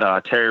season.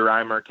 But Terry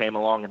Reimer came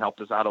along and helped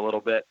us out a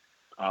little bit.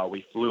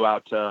 We flew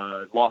out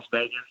to Las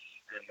Vegas,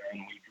 and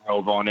then we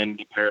drove on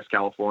into Paris,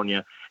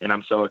 California. And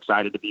I'm so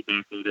excited to be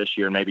back there this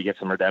year and maybe get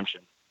some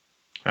redemption.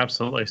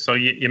 Absolutely. So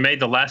you made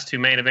the last 2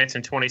 main events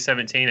in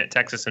 2017 at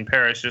Texas and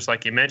Paris, just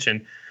like you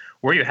mentioned.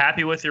 Were you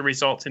happy with your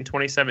results in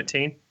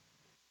 2017?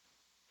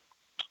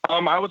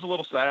 I was a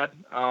little sad,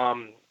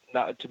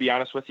 to be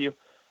honest with you.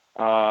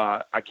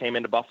 I came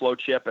into Buffalo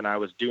Chip and I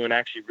was doing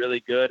actually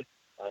really good.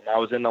 I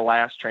was in the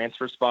last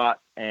transfer spot,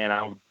 and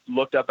I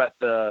looked up at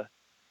the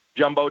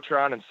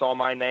Jumbotron and saw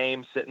my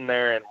name sitting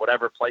there in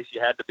whatever place you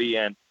had to be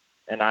in.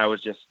 And I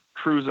was just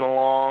cruising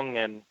along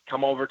and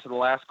come over to the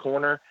last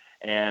corner,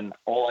 and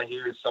all I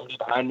hear is somebody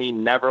behind me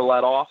never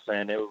let off.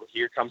 And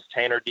here comes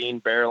Tanner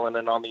Dean barreling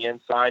in on the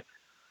inside,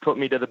 put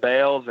me to the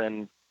bales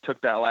and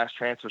took that last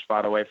transfer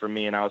spot away from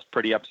me. And I was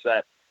pretty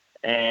upset.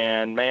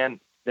 And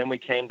man, then we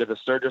came to the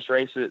Sturgis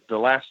race, the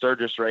last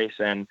Sturgis race.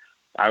 And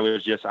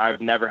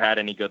I've never had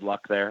any good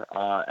luck there.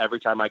 Every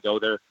time I go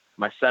there,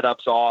 my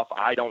setup's off.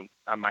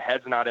 My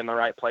head's not in the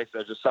right place.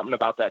 There's just something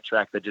about that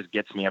track that just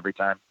gets me every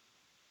time.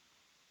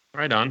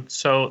 Right on.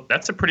 So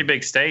that's a pretty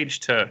big stage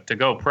to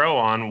go pro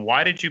on.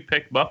 Why did you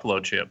pick Buffalo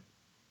Chip?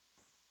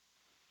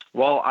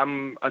 Well,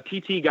 I'm a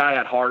TT guy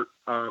at heart.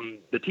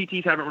 The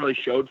TTs haven't really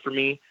showed for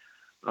me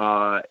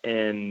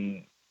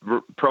in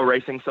pro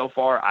racing so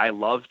far. I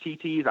love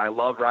TTs. I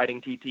love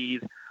riding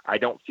TTs. I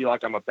don't feel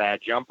like I'm a bad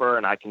jumper,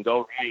 and I can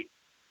go right.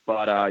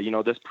 But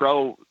these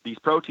pro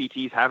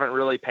TTs haven't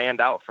really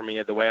panned out for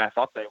me the way I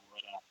thought they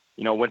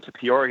would. Went to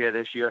Peoria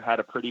this year, had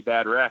a pretty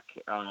bad wreck.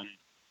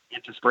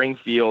 Into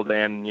Springfield,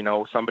 and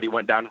somebody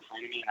went down in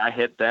front of me and I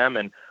hit them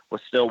and was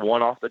still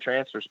one off the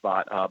transfer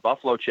spot.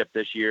 Buffalo Chip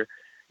this year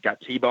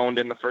got T-boned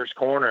in the first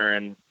corner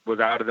and was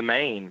out of the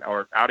main,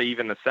 or out of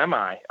even the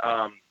semi.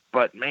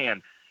 But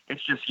man,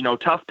 it's just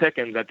tough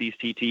pickings at these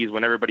TTs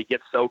when everybody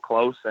gets so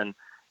close, and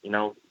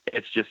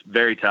it's just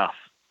very tough.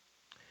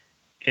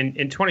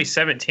 In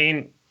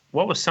 2017,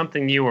 what was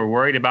something you were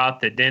worried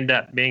about that ended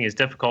up being as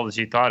difficult as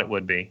you thought it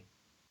would be?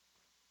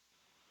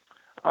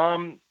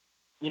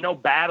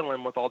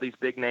 Battling with all these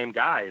big name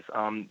guys.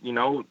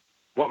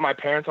 What my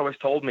parents always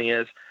told me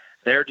is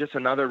they're just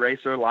another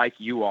racer like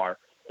you are.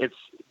 It's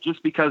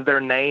just because their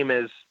name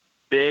is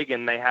big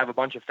and they have a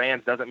bunch of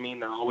fans doesn't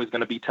mean they're always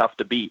going to be tough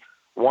to beat.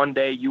 One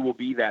day you will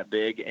be that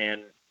big,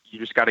 and you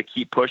just got to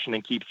keep pushing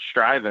and keep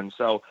striving.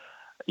 So,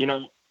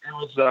 it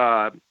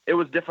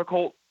was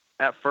difficult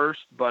at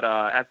first, but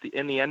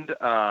in the end,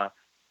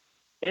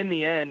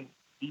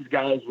 these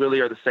guys really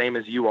are the same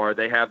as you are.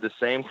 They have the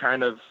same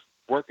kind of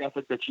work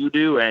ethic that you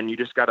do, and you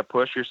just got to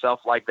push yourself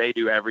like they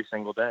do every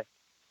single day.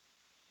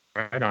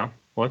 Right on.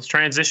 Well, let's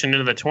transition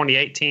into the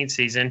 2018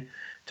 season.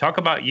 Talk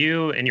about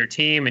you and your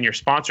team and your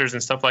sponsors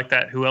and stuff like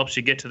that. Who helps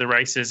you get to the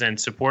races and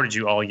supported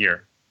you all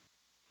year?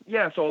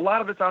 Yeah, so a lot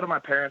of it's out of my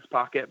parents'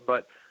 pocket,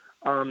 but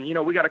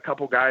we got a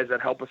couple guys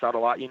that help us out a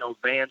lot.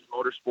 Vans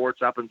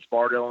Motorsports up in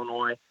Sparta,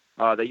 Illinois.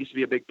 They used to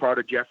be a big part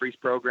of Jeffrey's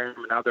program,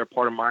 and now they're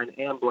part of mine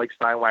and Blake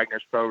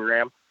Steinwagner's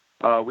program.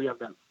 We have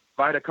that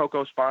Vita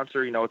Coco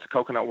sponsor. It's a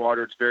coconut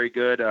water. It's very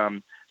good.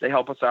 They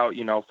help us out,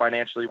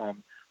 financially.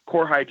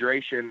 Core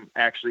Hydration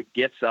actually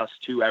gets us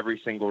to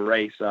every single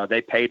race.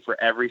 They paid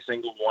for every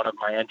single one of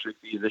my entry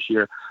fees this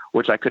year,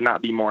 which I could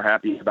not be more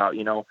happy about,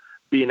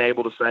 being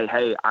able to say,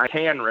 hey, I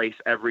can race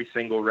every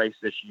single race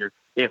this year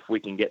if we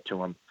can get to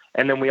them.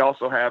 And then we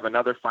also have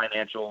another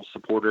financial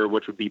supporter,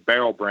 which would be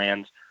Barrel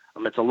Brands.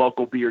 It's a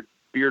local beard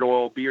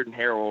and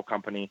hair oil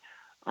company.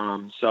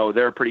 So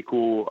they're a pretty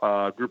cool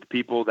group of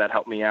people that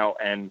help me out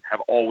and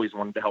have always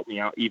wanted to help me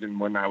out, even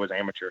when I was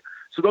amateur.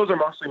 So those are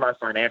mostly my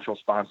financial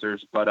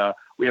sponsors, but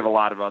we have a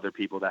lot of other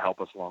people that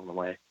help us along the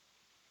way.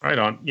 Right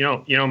on.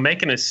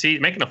 Making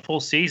a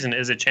full season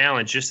is a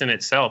challenge just in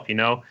itself.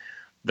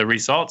 The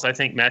results, I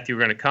think, Matthew, are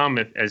going to come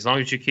as long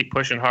as you keep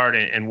pushing hard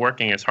and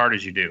working as hard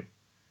as you do.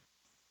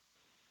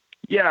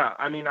 Yeah,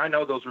 I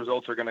know those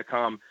results are going to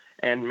come.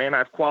 And, man,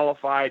 I've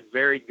qualified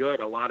very good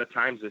a lot of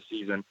times this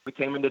season. We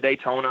came into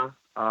Daytona,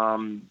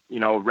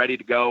 ready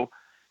to go,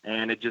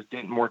 and it just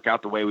didn't work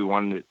out the way we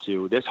wanted it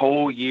to. This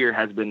whole year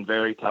has been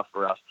very tough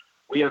for us.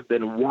 We have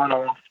been 1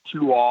 off,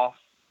 2 off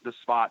the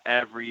spot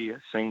every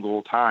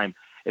single time.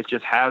 It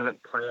just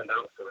hasn't planned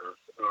out for us.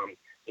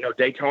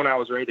 Daytona, I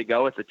was ready to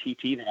go. It's a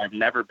TT that I've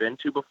never been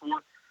to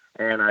before,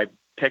 and I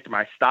picked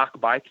my stock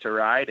bike to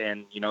ride,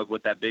 and,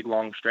 with that big,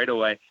 long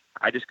straightaway,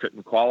 I just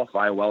couldn't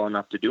qualify well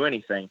enough to do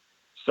anything.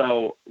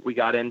 So we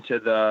got into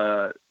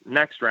the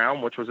next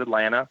round, which was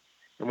Atlanta,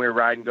 and we were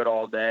riding good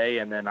all day.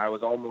 And then I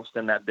was almost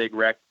in that big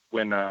wreck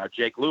when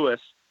Jake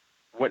Lewis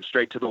went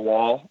straight to the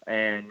wall.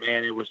 And,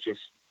 man, it was just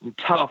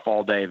tough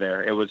all day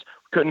there.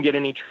 Couldn't get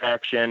any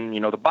traction.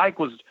 The bike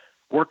was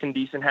working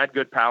decent, had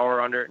good power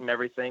under it and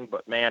everything.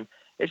 But, man,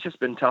 it's just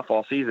been tough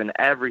all season.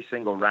 Every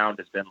single round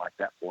has been like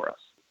that for us.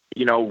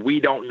 We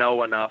don't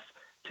know enough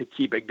to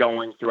keep it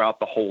going throughout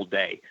the whole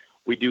day.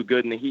 We do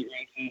good in the heat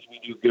races. We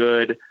do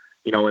good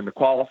in the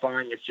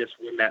qualifying. It's just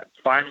when that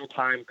final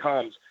time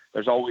comes,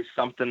 there's always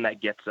something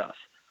that gets us.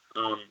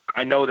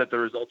 I know that the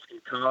results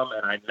can come,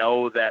 and I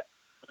know that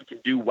we can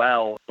do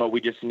well, but we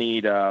just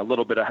need a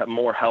little bit of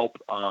more help.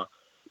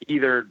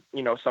 Either,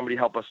 somebody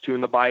help us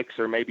tune the bikes,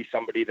 or maybe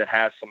somebody that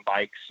has some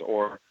bikes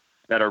or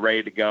that are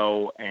ready to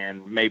go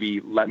and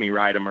maybe let me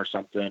ride them or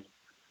something,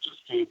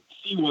 just to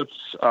see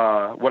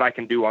what I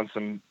can do on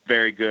some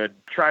very good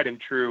tried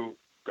and true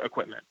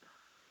equipment.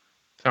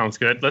 Sounds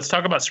good. Let's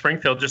talk about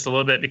Springfield just a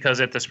little bit,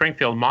 because at the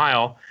Springfield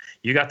Mile,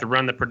 you got to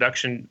run the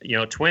production,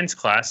 twins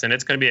class, and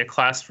it's going to be a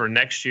class for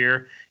next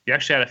year. You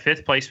actually had a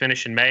 5th place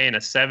finish in May and a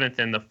 7th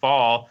in the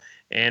fall.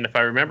 And if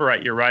I remember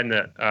right, you're riding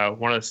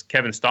one of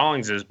Kevin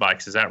Stallings'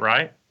 bikes. Is that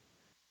right?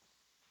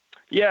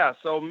 Yeah,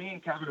 so me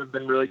and Kevin have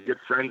been really good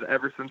friends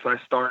ever since I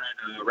started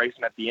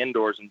racing at the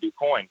indoors in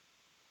DuQuoin.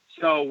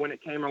 So when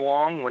it came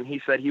along, when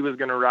he said he was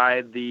going to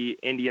ride the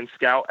Indian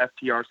Scout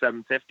FTR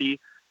 750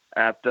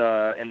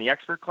 in the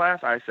expert class,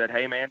 I said,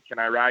 "Hey man, can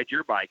I ride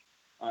your bike?"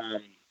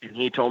 And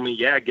he told me,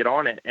 "Yeah, get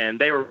on it." And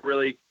they were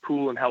really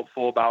cool and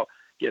helpful about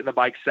getting the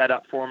bike set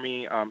up for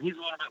me. He's a little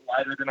bit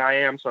lighter than I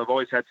am, so I've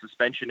always had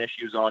suspension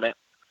issues on it.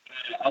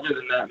 Other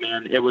than that,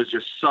 man, it was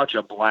just such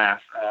a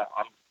blast.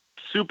 I'm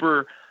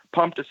super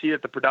pumped to see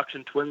that the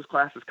production twins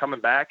class is coming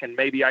back, and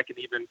maybe I can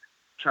even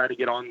try to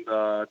get on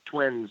the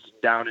twins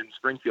down in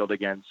Springfield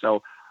again.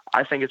 So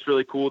I think it's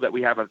really cool that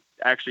we have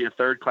actually a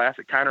 3rd class.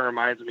 It kind of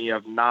reminds me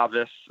of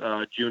novice,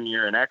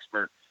 junior, and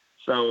expert.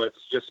 So it's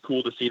just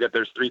cool to see that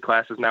there's 3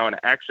 classes now, and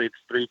actually it's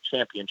 3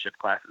 championship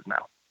classes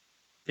now.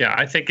 Yeah,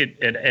 I think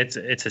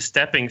it's a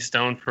stepping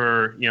stone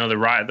for the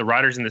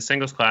riders in the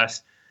singles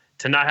class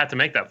to not have to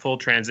make that full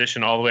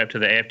transition all the way up to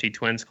the AFT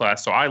Twins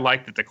class. So I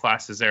like that the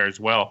class is there as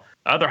well.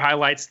 Other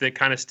highlights that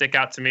kind of stick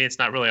out to me, it's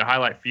not really a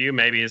highlight for you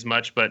maybe as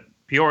much, but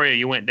Peoria,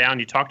 you went down.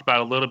 You talked about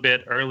it a little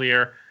bit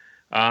earlier.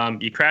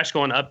 You crashed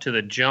going up to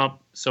the jump.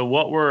 So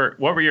what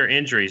were your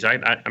injuries? I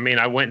mean,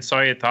 I went and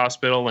saw you at the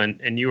hospital,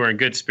 and you were in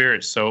good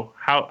spirits. So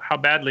how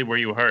badly were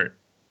you hurt?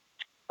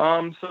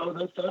 So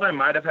they thought I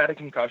might have had a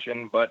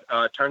concussion, but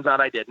turns out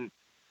I didn't.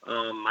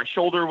 My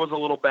shoulder was a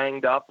little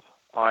banged up.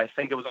 I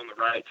think it was on the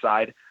right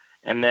side.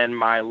 And then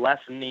my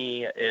left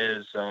knee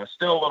is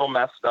still a little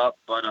messed up,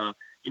 but,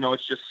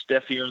 it's just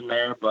stiff here and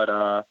there.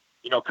 But,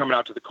 coming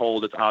out to the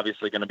cold, it's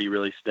obviously going to be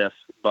really stiff.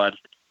 But,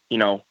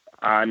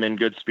 I'm in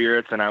good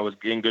spirits, and I was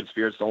in good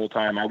spirits the whole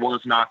time. I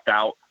was knocked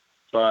out,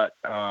 but,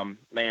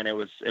 man, it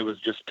was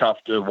just tough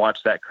to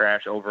watch that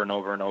crash over and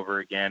over and over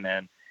again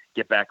and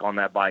get back on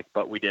that bike.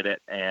 But we did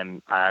it,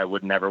 and I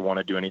would never want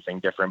to do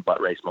anything different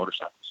but race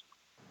motorcycles.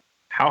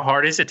 How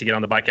hard is it to get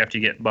on the bike after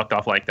you get bucked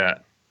off like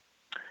that?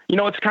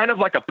 It's kind of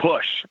like a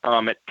push.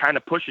 It kind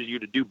of pushes you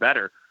to do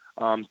better.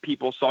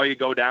 People saw you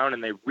go down,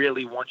 and they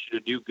really want you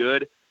to do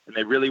good, and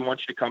they really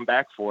want you to come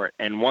back for it.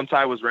 And once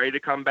I was ready to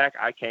come back,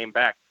 I came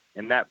back,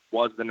 and that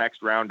was the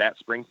next round at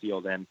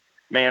Springfield. And,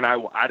 man,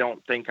 I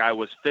don't think I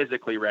was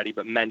physically ready,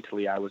 but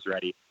mentally I was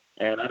ready.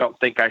 And I don't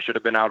think I should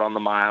have been out on the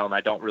mile, and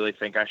I don't really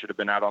think I should have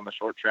been out on the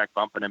short track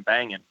bumping and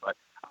banging. But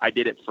I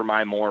did it for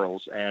my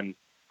morals, and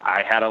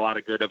I had a lot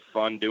of good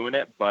fun doing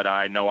it, but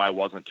I know I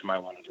wasn't to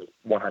my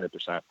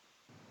 100%.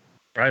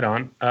 Right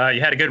on. You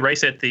had a good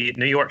race at the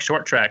New York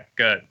short track.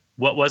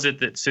 What was it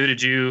that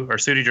suited you or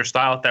suited your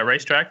style at that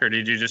racetrack, or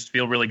did you just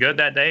feel really good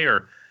that day?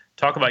 Or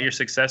talk about your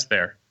success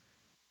there.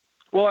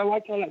 Well, I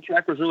liked how that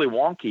track was really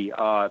wonky.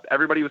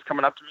 Everybody was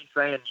coming up to me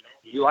saying,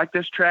 "You like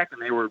this track?" And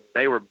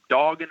they were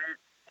dogging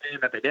it, saying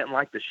that they didn't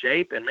like the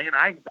shape. And man,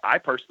 I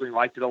personally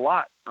liked it a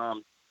lot. I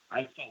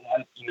felt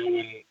like,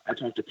 when I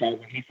talked to Kevin,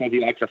 he said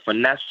he likes a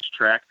finesse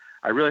track.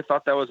 I really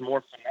thought that was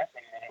more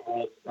finessing than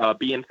it was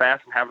being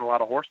fast and having a lot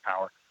of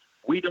horsepower.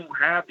 We don't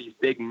have these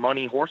big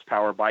money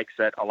horsepower bikes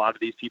that a lot of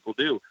these people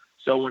do.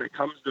 So when it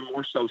comes to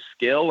more so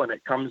skill, and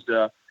it comes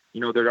to,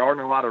 there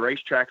aren't a lot of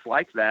racetracks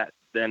like that,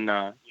 then,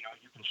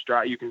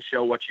 you can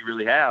show what you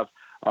really have.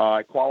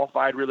 I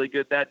qualified really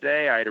good that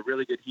day. I had a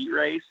really good heat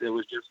race. It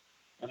was just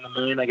in the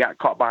main, I got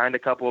caught behind a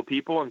couple of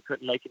people and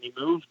couldn't make any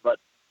moves, but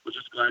was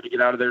just glad to get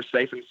out of there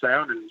safe and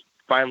sound and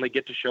finally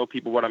get to show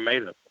people what I'm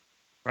made of.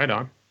 Right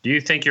on. Do you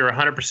think you're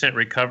 100%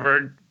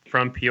 recovered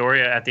from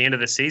Peoria at the end of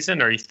the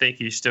season, or you think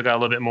you still got a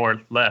little bit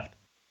more left?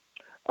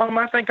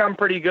 I think I'm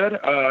pretty good.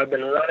 I've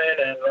been running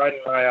and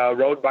riding my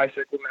road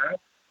bicycle now,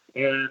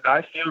 and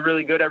I feel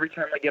really good every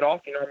time I get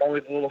off. I'm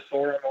always a little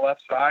sore on the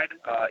left side,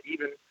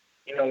 even,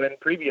 in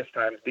previous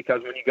times,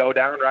 because when you go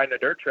down riding a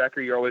dirt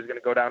tracker, you're always going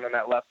to go down on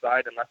that left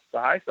side unless it's the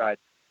high side.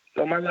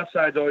 So my left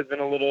side's always been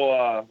a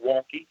little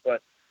wonky,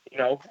 but,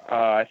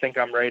 I think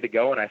I'm ready to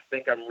go, and I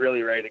think I'm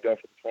really ready to go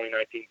for the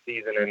 2019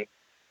 season, and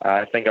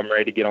I think I'm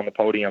ready to get on the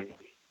podium.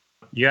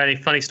 You got any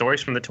funny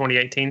stories from the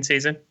 2018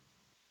 season?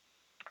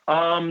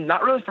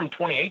 Not really from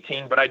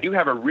 2018, but I do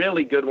have a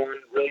really good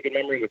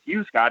memory with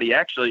you, Scotty,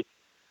 actually,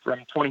 from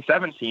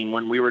 2017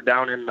 when we were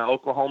down in the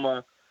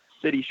Oklahoma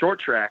City short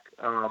track.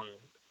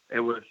 It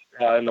was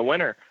in the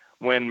winter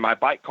when my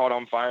bike caught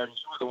on fire, and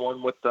you were the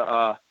one with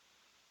the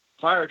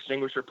fire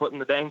extinguisher putting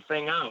the dang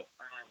thing out.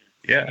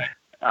 Yeah.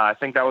 I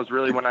think that was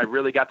really when I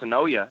really got to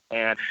know you,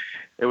 and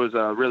it was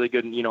a really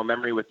good,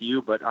 memory with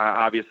you, but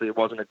obviously it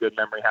wasn't a good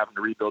memory having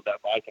to rebuild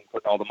that bike and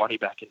put all the money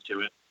back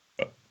into it.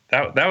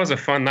 That was a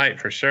fun night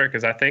for sure,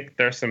 because I think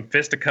there's some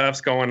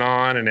fisticuffs going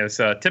on, and it's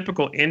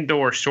typical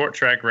indoor short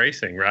track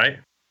racing, right?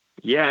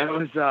 Yeah, it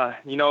was, a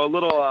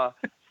little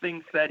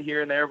things said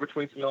here and there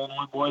between some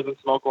Illinois boys and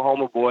some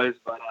Oklahoma boys,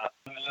 but at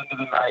the end of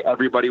the night,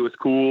 everybody was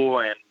cool,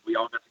 and we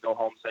all got to go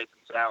home safe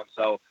and sound.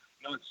 So,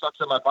 it sucks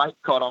that my bike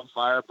caught on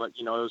fire, but,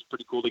 it was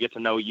pretty cool to get to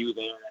know you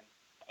there.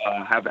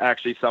 have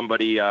actually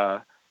somebody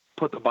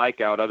put the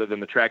bike out other than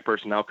the track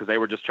personnel because they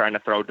were just trying to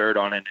throw dirt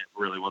on it and it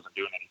really wasn't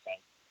doing anything.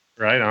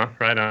 Right on,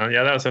 right on.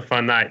 Yeah, that was a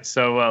fun night.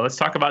 So let's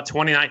talk about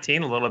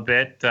 2019 a little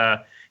bit.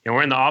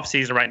 We're in the off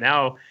season right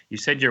now. You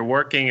said you're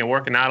working and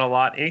working out a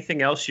lot.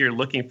 Anything else you're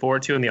looking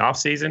forward to in the off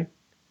season?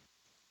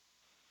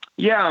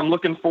 Yeah, I'm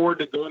looking forward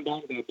to going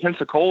down to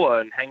Pensacola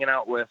and hanging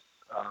out with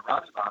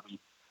Robbie Bobby.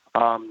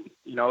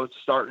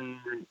 Starting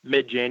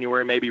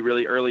mid-January, maybe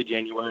really early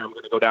January, I'm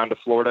going to go down to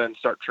Florida and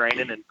start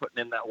training and putting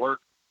in that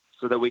work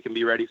so that we can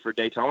be ready for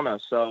Daytona.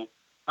 So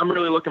I'm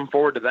really looking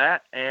forward to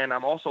that, and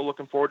I'm also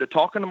looking forward to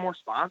talking to more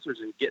sponsors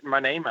and getting my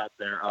name out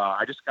there.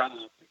 I just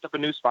picked up a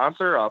new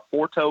sponsor,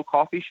 Four Toe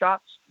Coffee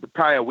Shops,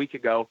 probably a week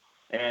ago,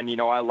 and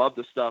I love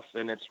the stuff,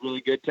 and it's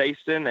really good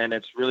tasting, and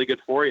it's really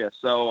good for you.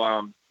 So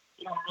I'm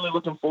really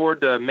looking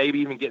forward to maybe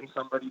even getting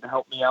somebody to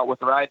help me out with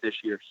the ride this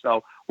year.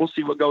 So we'll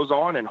see what goes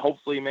on, and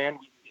hopefully, man,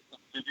 we can get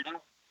something figured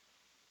out.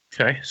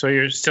 Okay, so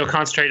you're still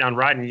concentrating on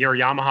riding your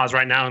Yamahas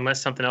right now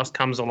unless something else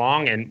comes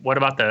along. And what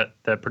about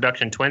the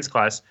production twins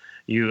class?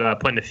 You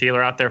putting the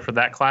feeler out there for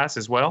that class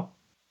as well?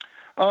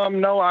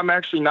 No, I'm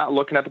actually not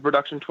looking at the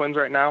production twins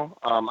right now.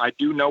 I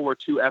do know where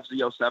two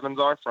FZ07s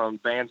are from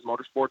Vans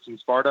Motorsports in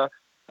Sparta.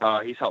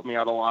 He's helped me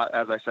out a lot,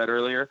 as I said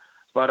earlier.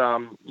 But,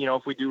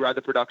 if we do ride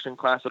the production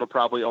class, it'll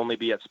probably only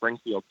be at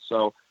Springfield.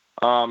 So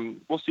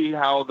we'll see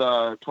how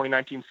the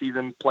 2019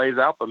 season plays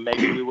out, but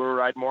maybe we will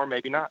ride more,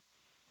 maybe not.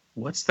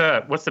 What's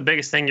the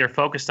biggest thing you're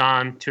focused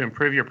on to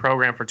improve your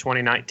program for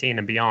 2019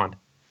 and beyond?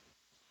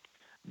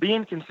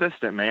 Being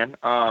consistent, man.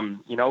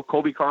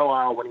 Colby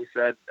Carlisle, when he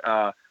said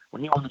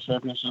when he won the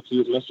championships, he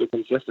was Mr.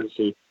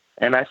 Consistency.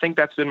 And I think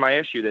that's been my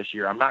issue this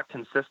year. I'm not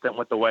consistent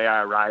with the way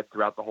I ride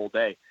throughout the whole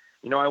day.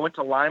 I went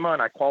to Lima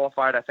and I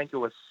qualified, I think it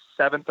was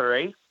 7th or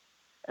 8th.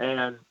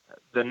 And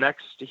the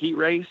next heat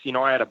race,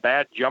 I had a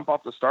bad jump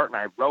off the start and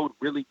I rode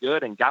really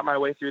good and got my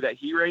way through that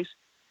heat race.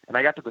 And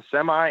I got to the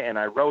semi and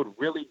I rode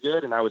really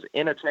good and I was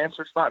in a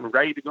transfer spot and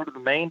ready to go to the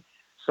main.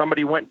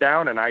 Somebody went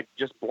down and I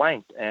just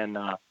blanked. And,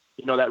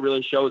 that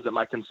really shows that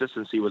my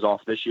consistency was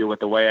off this year with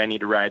the way I need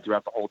to ride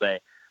throughout the whole day.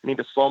 I need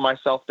to slow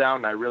myself down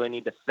and I really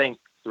need to think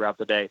throughout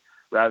the day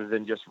rather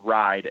than just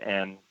ride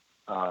and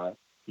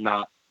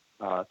not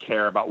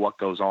care about what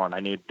goes on. I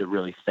need to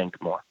really think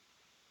more.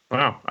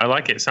 Wow, I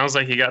like it. Sounds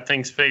like you got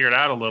things figured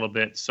out a little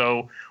bit.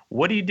 So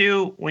what do you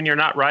do when you're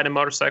not riding a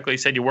motorcycle? You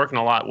said you're working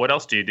a lot. What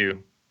else do you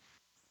do?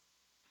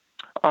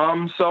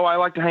 So I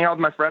like to hang out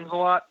with my friends a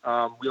lot.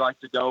 We like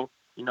to go,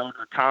 to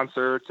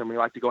concerts and we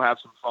like to go have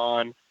some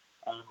fun.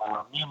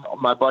 Me and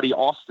my buddy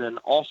Austin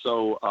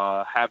also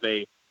have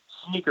a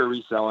sneaker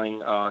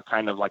reselling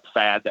kind of like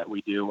fad that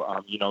we do.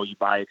 You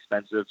buy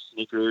expensive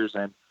sneakers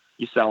and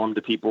you sell them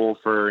to people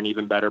for an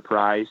even better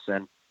price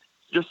and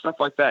just stuff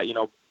like that.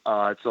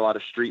 It's a lot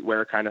of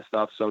streetwear kind of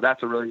stuff. So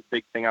that's a really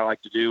big thing I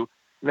like to do.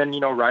 And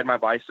then, ride my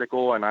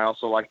bicycle. And I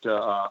also like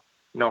to,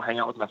 hang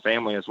out with my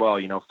family as well.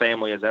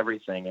 Family is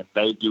everything and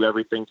they do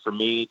everything for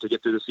me to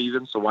get through the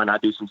season. So why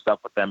not do some stuff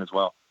with them as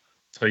well?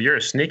 So you're a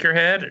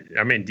sneakerhead.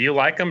 I mean, do you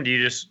like them? Do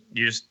you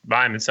just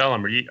buy them and sell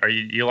them? Or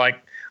you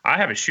like, I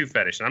have a shoe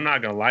fetish and I'm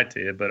not going to lie to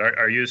you, but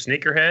are you a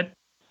sneakerhead?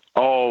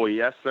 Oh,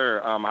 yes,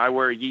 sir. I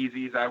wear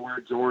Yeezys, I wear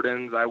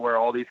Jordans, I wear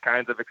all these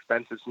kinds of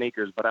expensive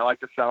sneakers, but I like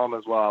to sell them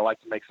as well. I like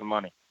to make some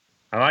money.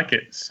 I like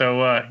it.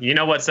 So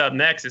what's up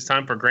next? It's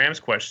time for Graham's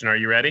question. Are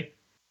you ready?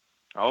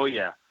 Oh,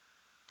 yeah.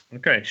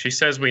 Okay. She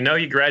says, we know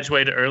you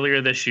graduated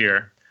earlier this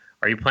year.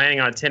 Are you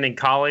planning on attending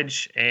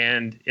college?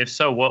 And if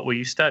so, what will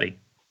you study?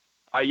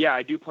 Yeah,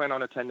 I do plan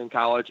on attending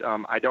college.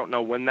 I don't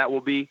know when that will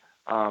be,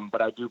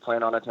 but I do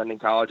plan on attending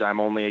college. I'm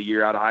only a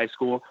year out of high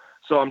school,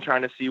 so I'm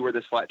trying to see where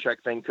this flat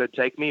track thing could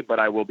take me, but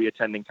I will be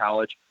attending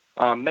college,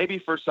 maybe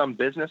for some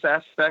business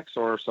aspects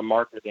or some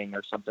marketing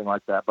or something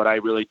like that, but I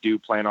really do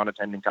plan on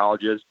attending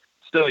colleges.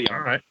 Still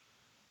young.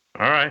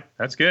 All right.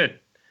 That's good.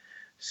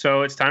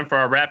 So it's time for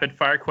our rapid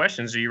fire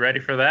questions. Are you ready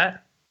for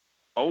that?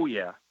 Oh,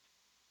 yeah.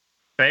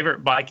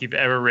 Favorite bike you've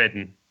ever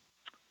ridden?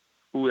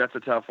 Ooh, that's a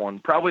tough one.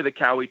 Probably the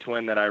Cowie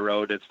Twin that I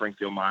rode at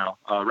Springfield Mile.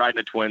 Riding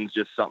a twin's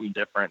just something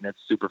different, and it's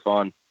super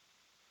fun.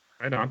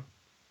 Right on.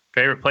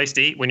 Favorite place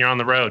to eat when you're on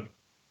the road?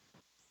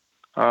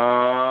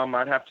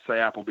 I'd have to say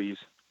Applebee's.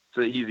 It's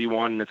an easy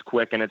one, and it's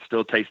quick, and it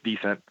still tastes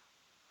decent.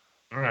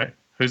 All right.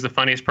 Who's the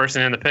funniest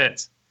person in the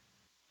pits?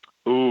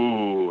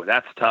 Ooh,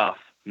 that's tough.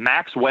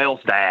 Max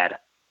Whale's dad.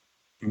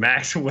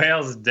 Max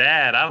Whale's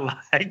dad. I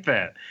like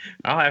that.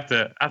 I'll have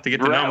to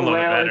get to know him a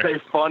little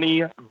bit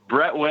better.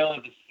 Brett Whale is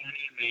a funny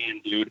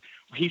man, dude.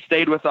 He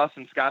stayed with us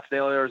in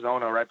Scottsdale,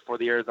 Arizona, right before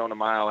the Arizona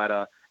Mile at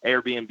a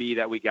Airbnb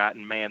that we got,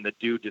 and man, the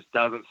dude just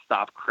doesn't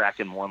stop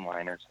cracking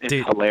one-liners.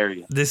 It's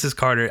hilarious. This is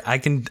Carter. I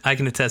can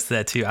attest to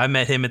that too. I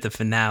met him at the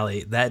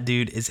finale. That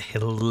dude is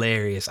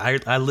hilarious.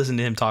 I listened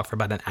to him talk for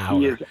about an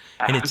hour,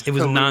 and it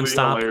was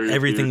nonstop.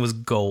 Everything was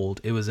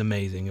gold. It was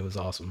amazing. It was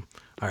awesome.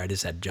 All right, I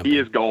just had to jump. He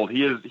is gold.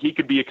 He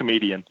could be a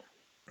comedian.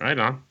 Right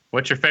on.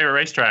 What's your favorite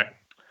racetrack?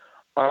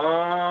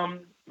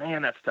 Man,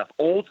 that's tough.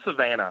 Old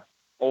Savannah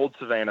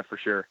for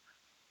sure.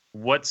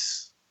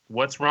 What's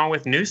wrong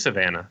with New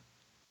Savannah?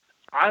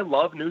 I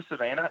love New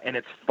Savannah, and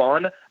it's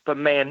fun, but,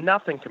 man,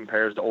 nothing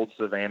compares to Old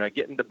Savannah.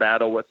 Getting to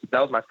battle with – that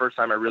was my first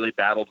time I really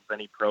battled with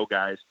any pro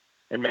guys.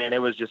 And, man,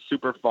 it was just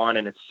super fun,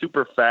 and it's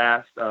super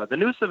fast. The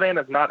New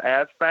Savannah is not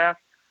as fast,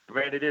 but,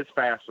 man, it is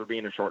fast for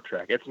being a short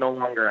track. It's no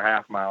longer a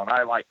half mile, and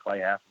I like clay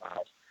half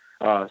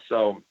miles.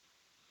 So,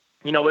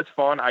 you know, it's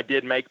fun. I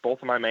did make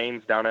both of my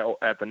mains down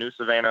at the New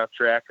Savannah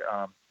track.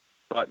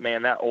 But,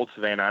 man, that Old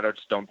Savannah, I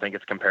just don't think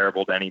it's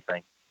comparable to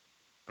anything.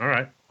 All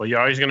right. Well, you're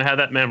always going to have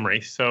that memory.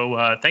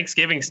 So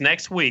Thanksgiving's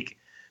next week.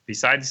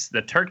 Besides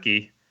the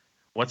turkey,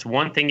 what's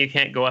one thing you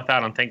can't go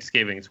without on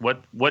Thanksgivings?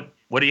 What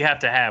do you have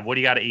to have? What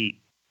do you got to eat?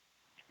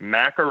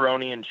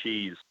 Macaroni and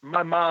cheese.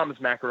 My mom's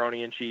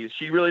macaroni and cheese.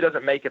 She really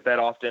doesn't make it that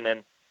often,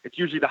 and it's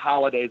usually the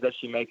holidays that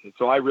she makes it.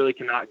 So I really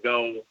cannot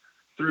go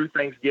through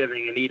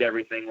Thanksgiving and eat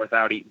everything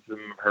without eating some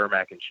of her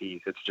mac and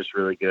cheese. It's just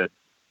really good.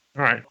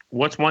 All right.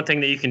 What's one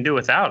thing that you can do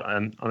without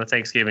on the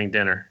Thanksgiving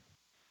dinner?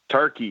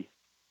 Turkey.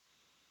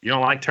 You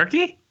don't like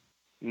turkey?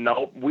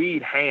 Nope. We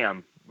eat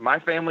ham. My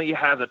family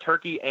has a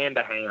turkey and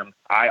a ham.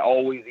 I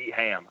always eat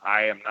ham.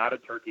 I am not a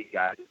turkey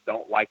guy. I just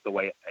don't like the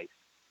way it tastes.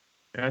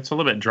 Yeah, it's a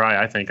little bit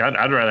dry, I think.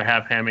 I'd rather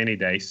have ham any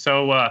day.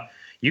 So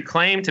you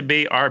claim to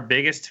be our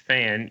biggest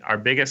fan, our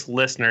biggest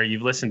listener.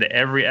 You've listened to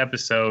every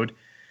episode.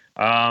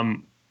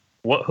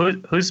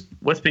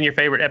 What's been your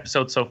favorite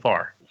episode so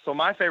far? So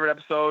my favorite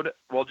episode,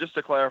 well, just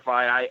to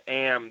clarify, I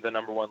am the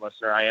number one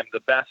listener. I am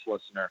the best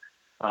listener.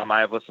 I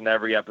have listened to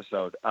every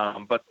episode.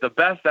 But the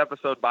best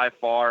episode by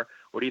far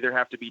would either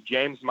have to be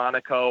James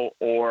Monaco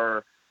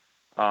or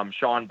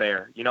Sean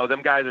Bear. You know,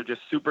 them guys are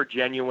just super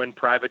genuine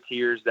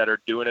privateers that are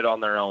doing it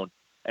on their own.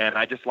 And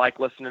I just like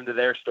listening to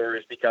their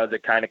stories because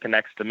it kind of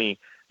connects to me.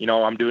 You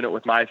know, I'm doing it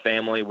with my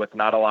family with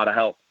not a lot of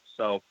help.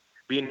 So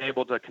being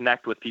able to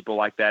connect with people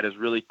like that is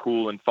really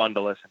cool and fun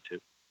to listen to.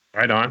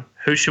 Right on.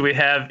 Who should we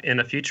have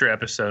in a future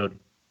episode?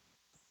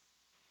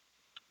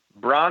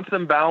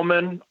 Bronson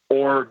Bauman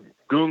or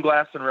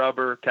Goonglass and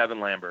Rubber, Kevin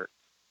Lambert.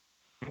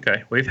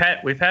 Okay. We've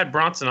had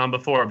Bronson on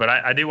before, but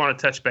I do want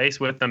to touch base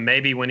with him.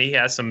 Maybe when he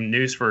has some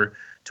news for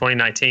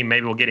 2019,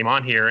 maybe we'll get him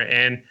on here.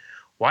 And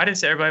why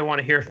does everybody want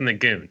to hear from the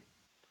Goon?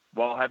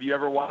 Well, have you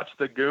ever watched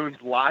the Goon's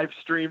live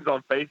streams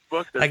on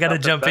Facebook? I got to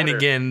jump in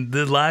again.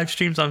 The live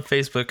streams on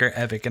Facebook are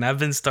epic, and I've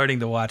been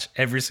starting to watch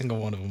every single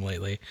one of them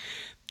lately.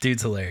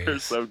 Dude's hilarious. They're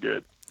so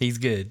good. He's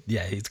good.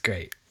 Yeah, he's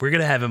great. We're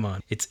going to have him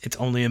on. It's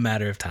only a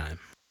matter of time.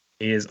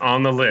 He is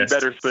on the list. He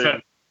better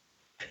sing.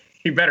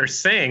 He better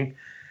sing.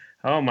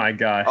 Oh, my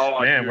gosh. Oh,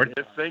 man, dude,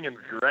 his singing's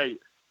great.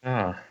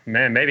 Oh,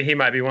 man, maybe he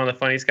might be one of the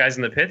funniest guys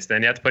in the pits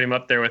then. You have to put him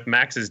up there with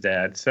Max's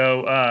dad.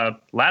 So,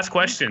 last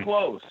question. He's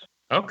close.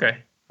 Okay.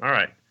 All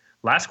right.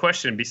 Last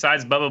question.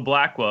 Besides Bubba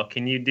Blackwell,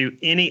 can you do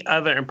any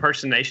other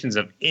impersonations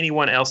of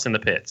anyone else in the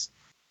pits?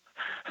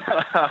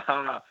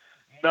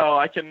 No,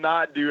 I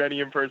cannot do any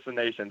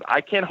impersonations.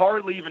 I can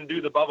hardly even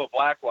do the Bubba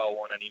Blackwell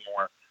one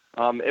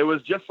anymore. It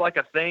was just like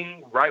a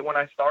thing right when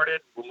I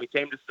started, when we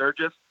came to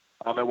Sturgis.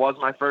 It was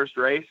my first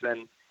race,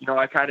 and, you know,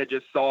 I kind of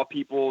just saw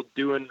people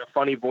doing a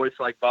funny voice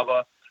like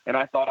Bubba, and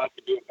I thought I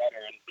could do it better,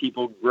 and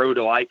people grew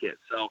to like it.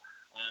 So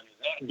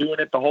not doing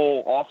it the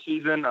whole off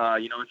season,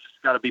 you know, it's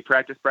just got to be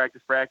practice.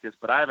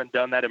 But I haven't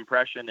done that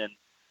impression in,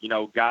 you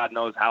know, God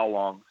knows how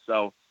long.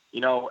 So,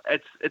 you know,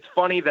 it's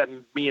funny that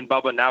me and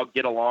Bubba now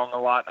get along a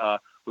lot.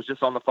 Was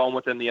just on the phone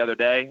with him the other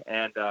day,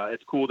 and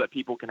it's cool that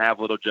people can have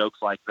little jokes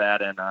like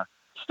that and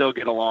still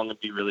get along and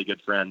be really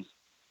good friends.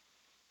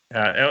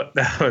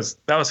 That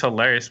was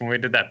hilarious when we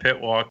did that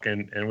pit walk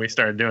and we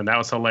started doing that.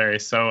 Was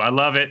hilarious. So I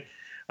love it.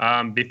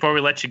 Before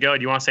we let you go,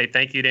 do you want to say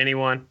thank you to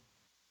anyone?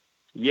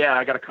 Yeah,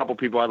 I got a couple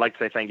people I'd like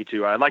to say thank you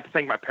to. I'd like to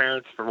thank my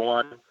parents for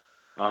one.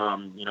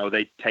 You know,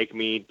 they take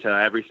me to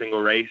every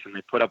single race and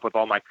they put up with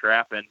all my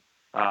crap, and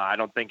I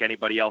don't think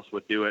anybody else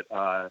would do it.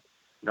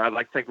 You know, I'd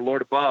like to thank the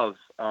Lord above.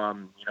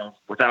 You know,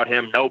 without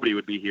him, nobody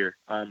would be here.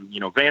 You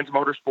know, Vans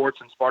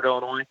Motorsports in Sparta,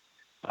 Illinois,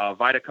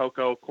 Vita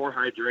Coco, Core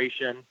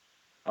Hydration,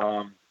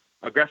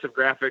 Aggressive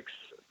Graphics,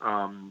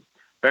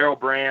 Barrel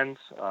Brands,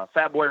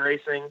 Fat Boy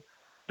Racing,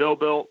 Bill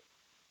Built,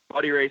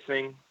 Buddy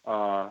Racing,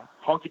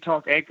 Honky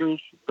Tonk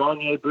Anchors,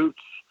 Gagne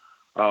Boots,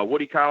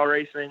 Woody Kyle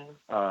Racing,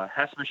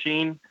 Hess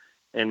Machine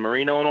in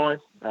Marine, Illinois,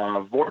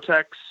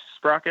 Vortex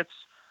Sprockets,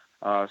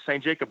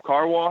 St. Jacob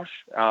Car Wash,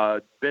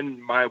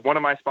 been one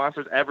of my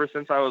sponsors ever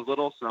since I was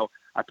little, so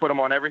I put them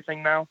on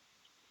everything now.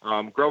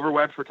 Grover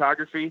Webb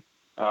Photography,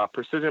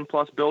 Precision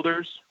Plus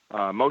Builders,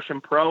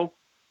 Motion Pro,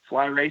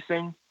 Fly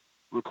Racing,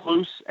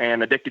 Recluse,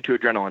 and Addicted to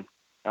Adrenaline.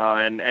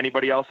 And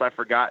anybody else I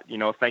forgot, you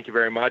know, thank you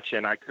very much,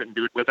 and I couldn't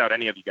do it without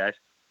any of you guys.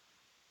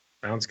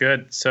 Sounds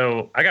good.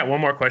 So I got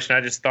one more question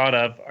I just thought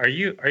of. Are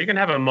you gonna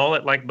have a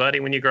mullet like Buddy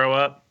when you grow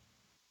up?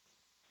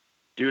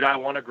 Dude, I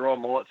want to grow a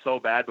mullet so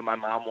bad, but my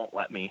mom won't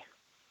let me.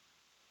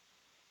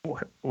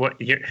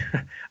 What you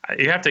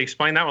have to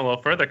explain that one a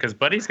little further, because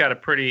Buddy's got a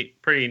pretty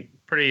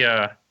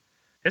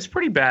it's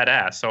pretty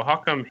badass. So how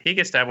come he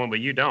gets to have one but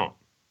you don't?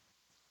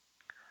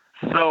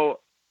 So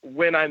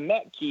when I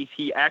met Keith,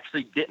 he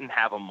actually didn't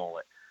have a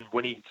mullet.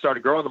 When he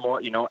started growing the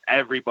mullet, you know,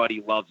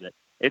 everybody loves it.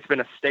 It's been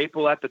a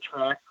staple at the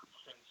track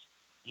since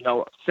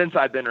since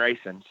I've been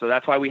racing. So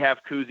that's why we have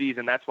koozies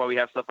and that's why we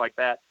have stuff like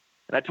that.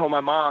 And I told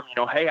my mom,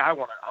 hey, I'm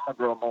going to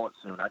grow a mullet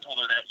soon. I told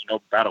her that,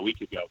 about a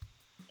week ago.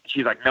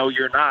 She's like, no,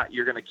 you're not.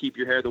 You're going to keep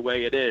your hair the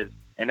way it is.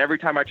 And every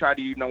time I try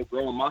to,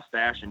 grow a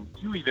mustache, and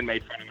you even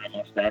made fun of my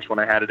mustache when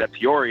I had it at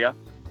Peoria,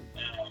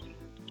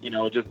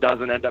 it just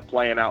doesn't end up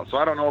playing out. So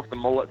I don't know if the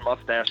mullet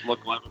mustache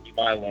look will ever be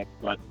my look,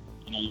 but,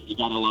 you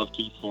got to love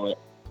Keith for it.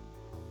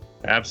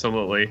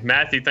 Absolutely.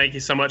 Matthew, thank you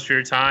so much for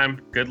your time.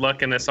 Good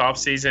luck in this off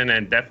season,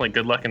 and definitely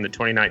good luck in the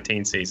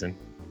 2019 season.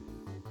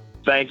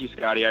 Thank you,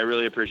 Scotty. I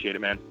really appreciate it,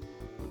 man.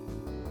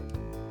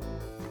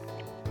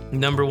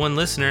 Number one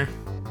listener.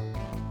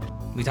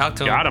 We talked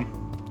to him. Got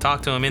him.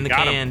 Talked to him in the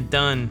Got can. him.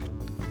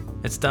 Done.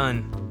 It's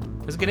done.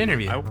 It was a good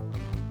interview.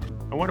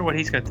 I wonder what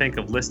he's going to think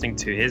of listening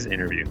to his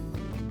interview.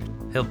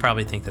 He'll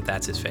probably think that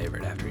that's his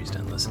favorite after he's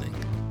done listening.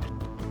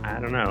 I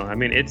don't know. I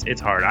mean,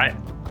 it's hard. I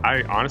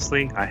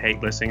honestly, I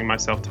hate listening to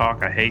myself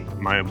talk. I hate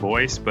my own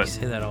voice, but You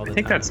say that all the I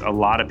think time. that's a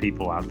lot of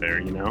people out there,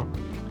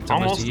 It's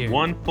almost a year.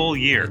 one full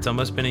year. It's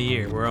almost been a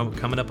year. We're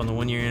coming up on the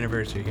 1 year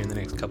anniversary here in the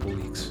next couple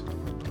weeks.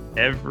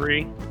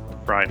 Every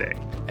Friday.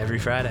 Every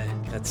Friday.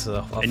 That's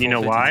a And you know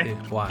why?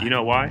 52. Why? You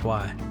know why?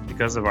 Why?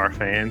 Because of our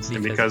fans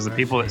and because of the our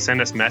people that fans.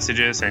 send us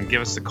messages and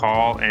give us a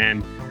call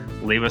and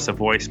leave us a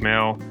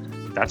voicemail.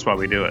 That's why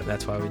we do it.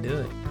 That's why we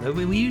do it.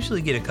 We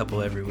usually get a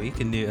couple every week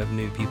of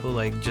new people,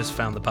 like just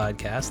found the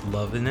podcast,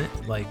 loving it,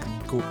 like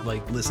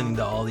listening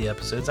to all the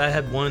episodes. I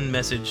had one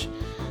message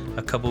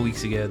a couple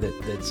weeks ago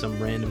that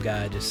some random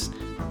guy just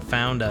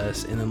found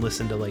us and then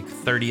listened to like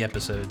 30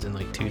 episodes in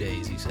like 2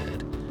 days, he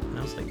said. And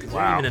I was like, is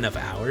there Wow. even enough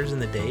hours in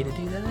the day to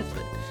do that?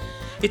 But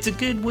it's a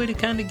good way to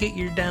kind of get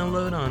your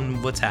download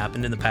on what's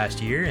happened in the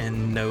past year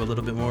and know a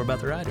little bit more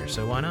about the riders.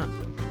 So why not?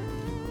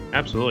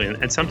 Absolutely.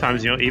 And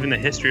sometimes, even the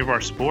history of our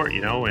sport,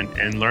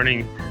 and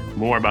learning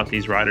more about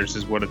these riders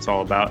is what it's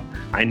all about.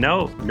 I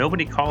know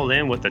nobody called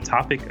in with the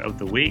topic of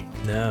the week.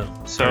 No.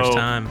 So, first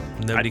time.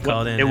 Nobody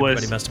called in.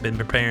 Everybody must have been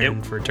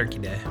preparing for Turkey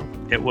Day.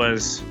 It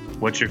was,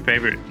 what's your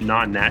favorite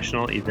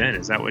non-national event?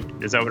 Is that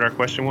what our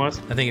question was?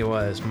 I think it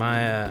was.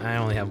 I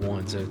only have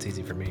one, so it's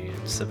easy for me.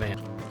 It's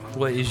Savannah.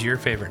 What is your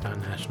favorite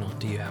non-national?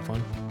 Do you have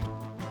one?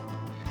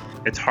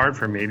 It's hard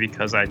for me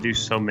because I do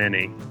so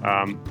many.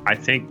 I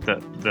think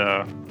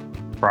the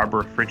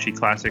Barbara Fritchie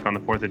Classic on the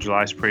 4th of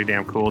July is pretty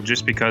damn cool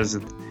just because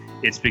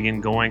it's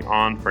been going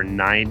on for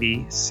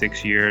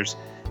 96 years.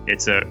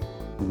 It's a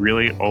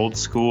really old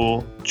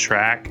school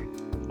track,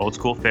 old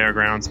school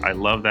fairgrounds. I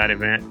love that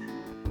event,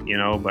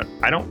 but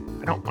I don't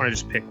want to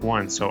just pick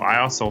one. So I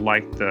also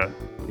like the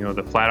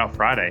Flat Out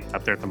Friday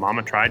up there at the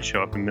Mama Tried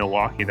show up in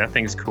Milwaukee. That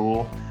thing's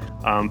cool.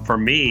 For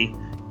me,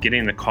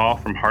 getting the call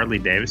from Harley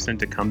Davidson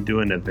to come do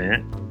an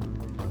event,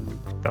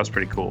 that was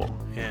pretty cool.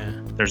 Yeah.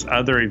 There's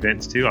other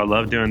events too. I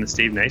love doing the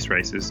Steve Nace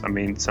races. I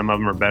mean, some of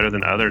them are better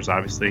than others,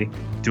 obviously.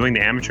 Doing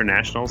the amateur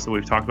nationals that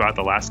we've talked about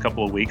the last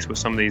couple of weeks with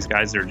some of these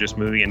guys that are just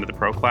moving into the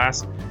pro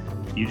class.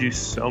 You do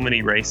so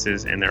many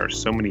races and there are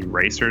so many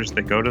racers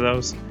that go to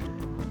those.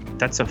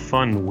 That's a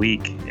fun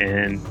week,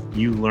 and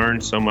you learn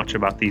so much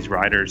about these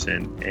riders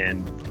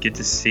and get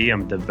to see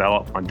them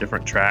develop on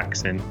different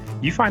tracks, and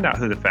you find out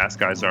who the fast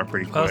guys are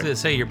pretty quick. I was going to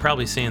say, you're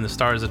probably seeing the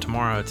stars of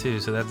tomorrow,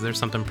 too, so there's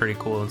something pretty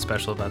cool and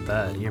special about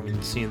that. You're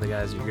seeing the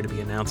guys you're going to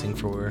be announcing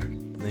for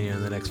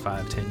the next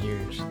 5-10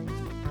 years.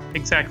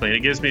 Exactly, and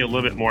it gives me a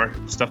little bit more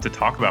stuff to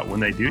talk about when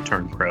they do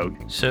turn pro.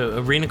 So,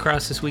 Arena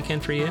Cross this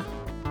weekend for you?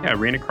 Yeah,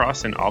 Arena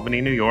Cross in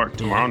Albany, New York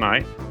tomorrow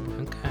night.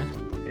 Okay.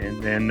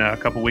 And then a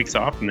couple weeks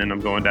off, and then I'm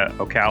going to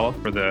Ocala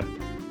for the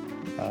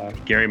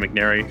Gary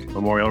McNary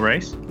Memorial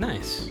Race.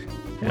 Nice.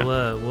 Yeah.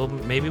 Well,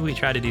 maybe we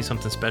try to do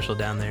something special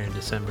down there in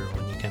December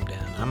when you come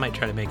down. I might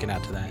try to make it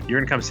out to that. You're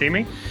going to come see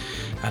me?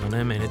 I don't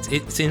know, man.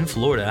 It's in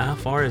Florida. How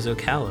far is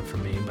Ocala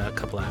from me? About a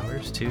couple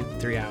hours,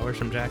 2-3 hours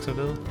from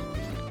Jacksonville.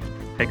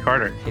 Hey,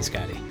 Carter. Hey,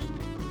 Scotty.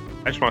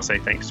 I just want to say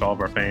thanks to all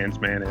of our fans,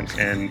 man,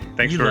 and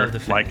thanks You for love the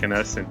fans. liking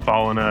us and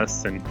following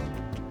us and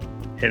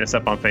hit us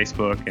up on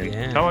Facebook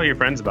and tell all your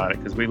friends about it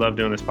because we love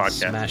doing this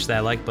podcast. Smash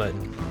that like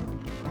button.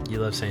 You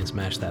love saying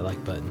smash that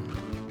like button.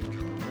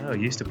 Oh, I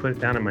used to put it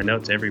down in my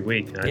notes every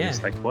week. And I'm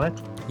just like, what?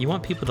 You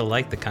want people to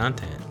like the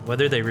content.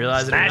 Whether they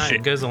realize it or Smash not, it.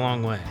 it goes a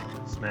long way.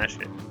 Smash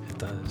it. It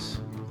does.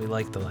 We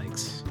like the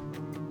likes.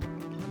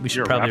 We should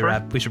You're a probably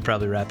rapper?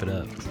 wrap it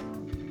up.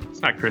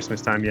 It's not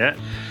Christmas time yet.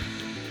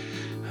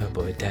 Oh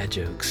boy, dad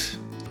jokes.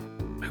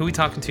 Who we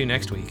talking to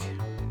next week?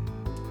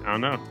 I don't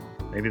know.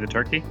 Maybe the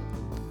turkey?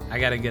 I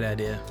got a good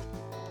idea.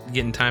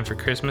 Getting time for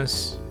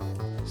Christmas,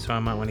 so I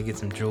might want to get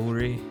some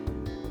jewelry.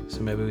 So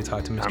maybe we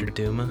talk to Mr.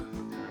 Duma.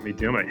 Me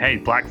doing it. Hey,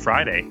 Black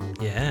Friday.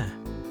 Yeah.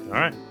 All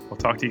right. We'll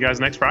talk to you guys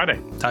next Friday.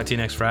 Talk to you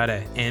next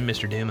Friday. And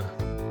Mr. Duma.